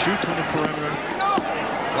 they can shoot from the perimeter.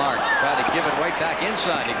 Clark tried to give it right back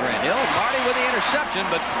inside to Grant Hill. Marty with the interception,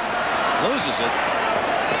 but loses it.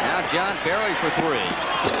 Now John Berry for three.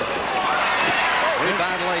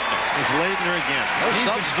 Rebound Leitner. It's Leitner again.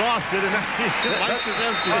 He's exhausted, and now he's Mike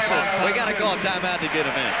Krzyzewski. We got to call a timeout to get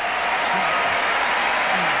him in.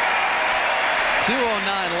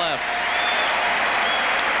 2:09 left.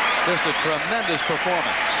 Just a tremendous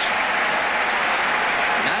performance.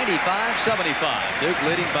 95-75. Duke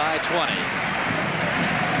leading by 20.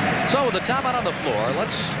 So with the timeout on the floor,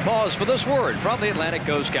 let's pause for this word from the Atlantic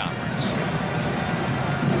Coast Conference.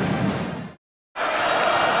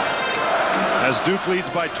 As Duke leads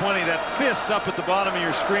by 20, that fist up at the bottom of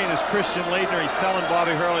your screen is Christian Leitner. He's telling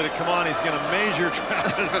Bobby Hurley to come on. He's going to measure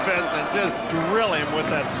Travis Best and just drill him with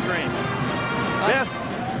that screen. Best,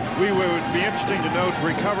 we would be interesting to note,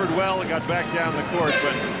 recovered well and got back down the court,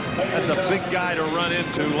 but that's a big guy to run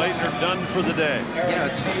into. Leitner done for the day. You know,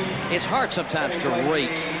 it's hard sometimes to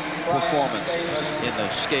rate performances in the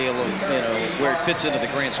scale of, where it fits into the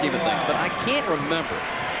grand scheme of things, but I can't remember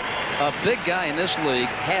a big guy in this league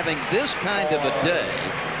having this kind of a day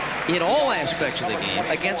in all aspects of the game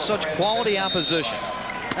against such quality opposition.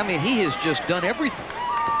 I mean, he has just done everything.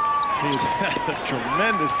 He's had a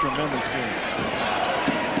tremendous game.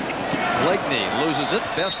 Blakeney loses it.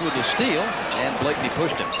 Best with the steal, and Blakeney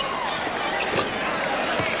pushed him.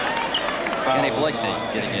 Kenny Blakeney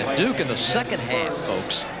getting it. Duke in the second half,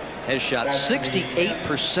 folks, has shot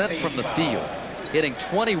 68% from the field, hitting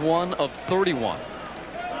 21 of 31.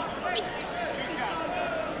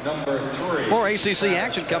 Number 3. More ACC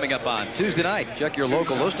action coming up on Tuesday night. Check your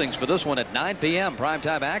local listings for this one at 9 p.m.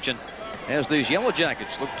 primetime action as these Yellow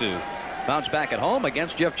Jackets look to bounce back at home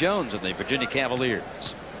against Jeff Jones and the Virginia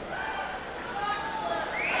Cavaliers.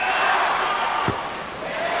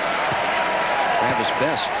 Travis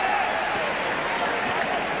Best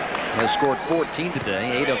has scored 14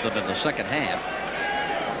 today, 8 of them in the second half.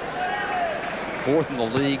 4th in the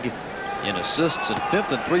league in assists and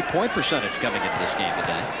 5th in three-point percentage coming into this game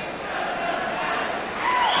today.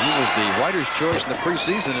 He was the writer's choice in the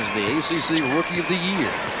preseason as the ACC Rookie of the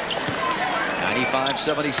Year.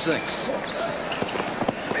 95-76.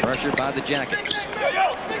 Pressured by the Jackets.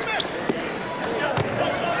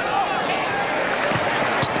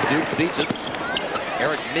 Duke beats it.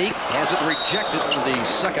 Eric Meek has it rejected in the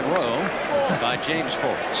second row by James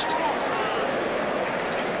Forrest.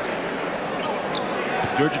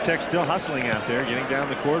 Georgia Tech still hustling out there. Getting down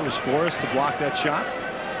the court was Forrest to block that shot.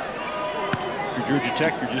 For Georgia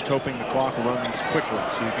Tech, you're just hoping the clock runs quickly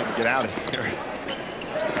so you can get out of here.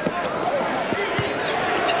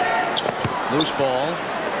 Loose ball.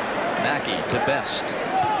 Mackey to Best.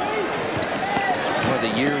 Well,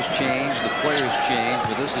 the years change, the players change,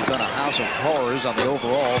 but this has been a house of horrors on the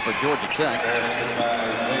overall for Georgia Tech.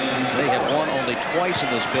 They have won only twice in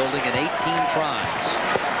this building in 18 tries.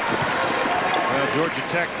 Well, Georgia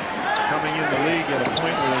Tech coming in the league at a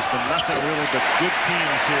point where there's been nothing really but good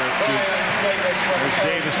teams here. There's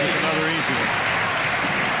Davis with another easy one.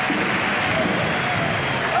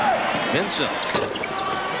 Vincent.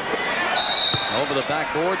 Over the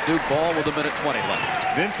backboard, Duke ball with 1:20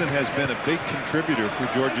 left. Vincent has been a big contributor for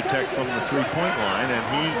Georgia Tech from the three-point line, and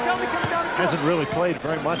he hasn't really played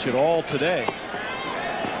very much at all today.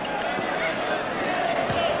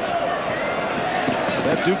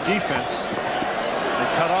 That Duke defense, they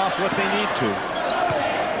cut off what they need to.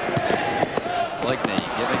 Blakeney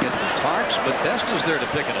giving it to Parks, but Best is there to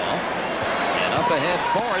pick it off. And up ahead,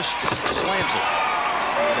 Forrest slams it.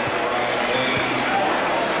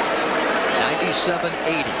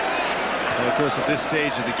 97-80. And of course, at this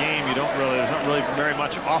stage of the game, there's not really very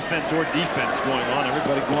much offense or defense going on.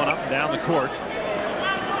 Everybody going up and down the court.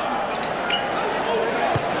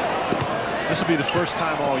 This will be the first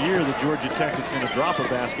time all year that Georgia Tech is going to drop a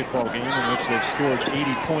basketball game in which they've scored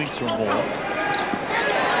 80 points or more.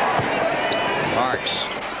 Parks.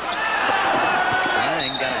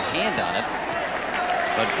 Lang got a hand on it,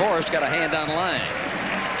 but Forrest got a hand on Lang.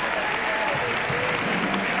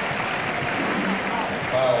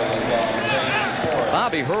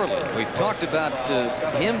 Bobby Hurley, we've talked about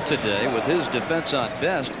him today with his defense on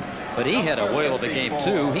Best, but he had a whale of a game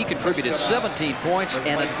too. He contributed 17 points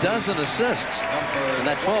and a dozen assists, and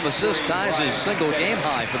that 12 assists ties his single game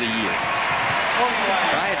high for the year.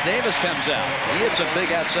 Bryant Davis comes out. He hit some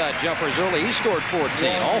big outside jumpers early. He scored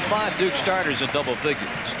 14. All 5 Duke starters in double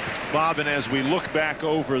figures. Bob, and as we look back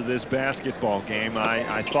over this basketball game,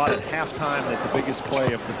 I thought at halftime that the biggest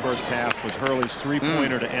play of the first half was Hurley's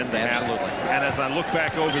three-pointer to end the half. And as I look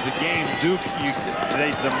back over the game, Duke,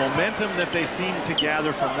 the momentum that they seemed to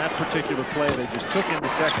gather from that particular play, they just took in the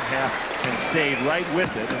second half and stayed right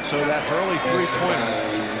with it. And so that Hurley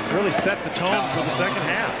three-pointer really set the tone for the second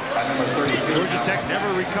half. Georgia Tech never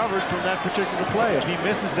recovered from that particular play. If he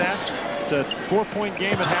misses that, it's a 4-point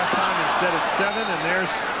game at halftime. Instead, it's 7, and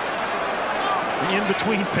there's the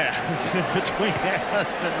in-between pass, in between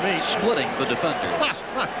us and me. Splitting the defenders.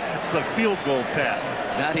 It's a field goal pass.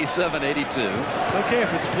 97-82. It's okay if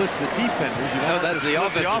it splits the defenders. You don't have to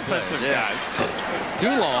split the offensive guys. Too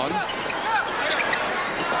long.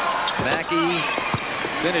 Mackey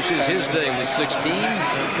finishes his day with 16.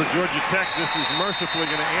 And for Georgia Tech, this is mercifully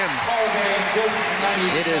going to end.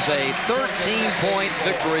 It is a 13-point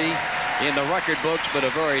victory in the record books, but a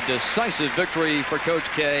very decisive victory for Coach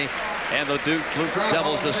K and the Duke Blue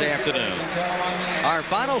Devils this afternoon. Our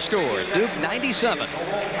final score, Duke 97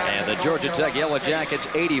 and the Georgia Tech Yellow Jackets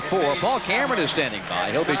 84. Paul Cameron is standing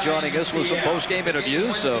by. He'll be joining us with some post-game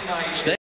interviews, so stay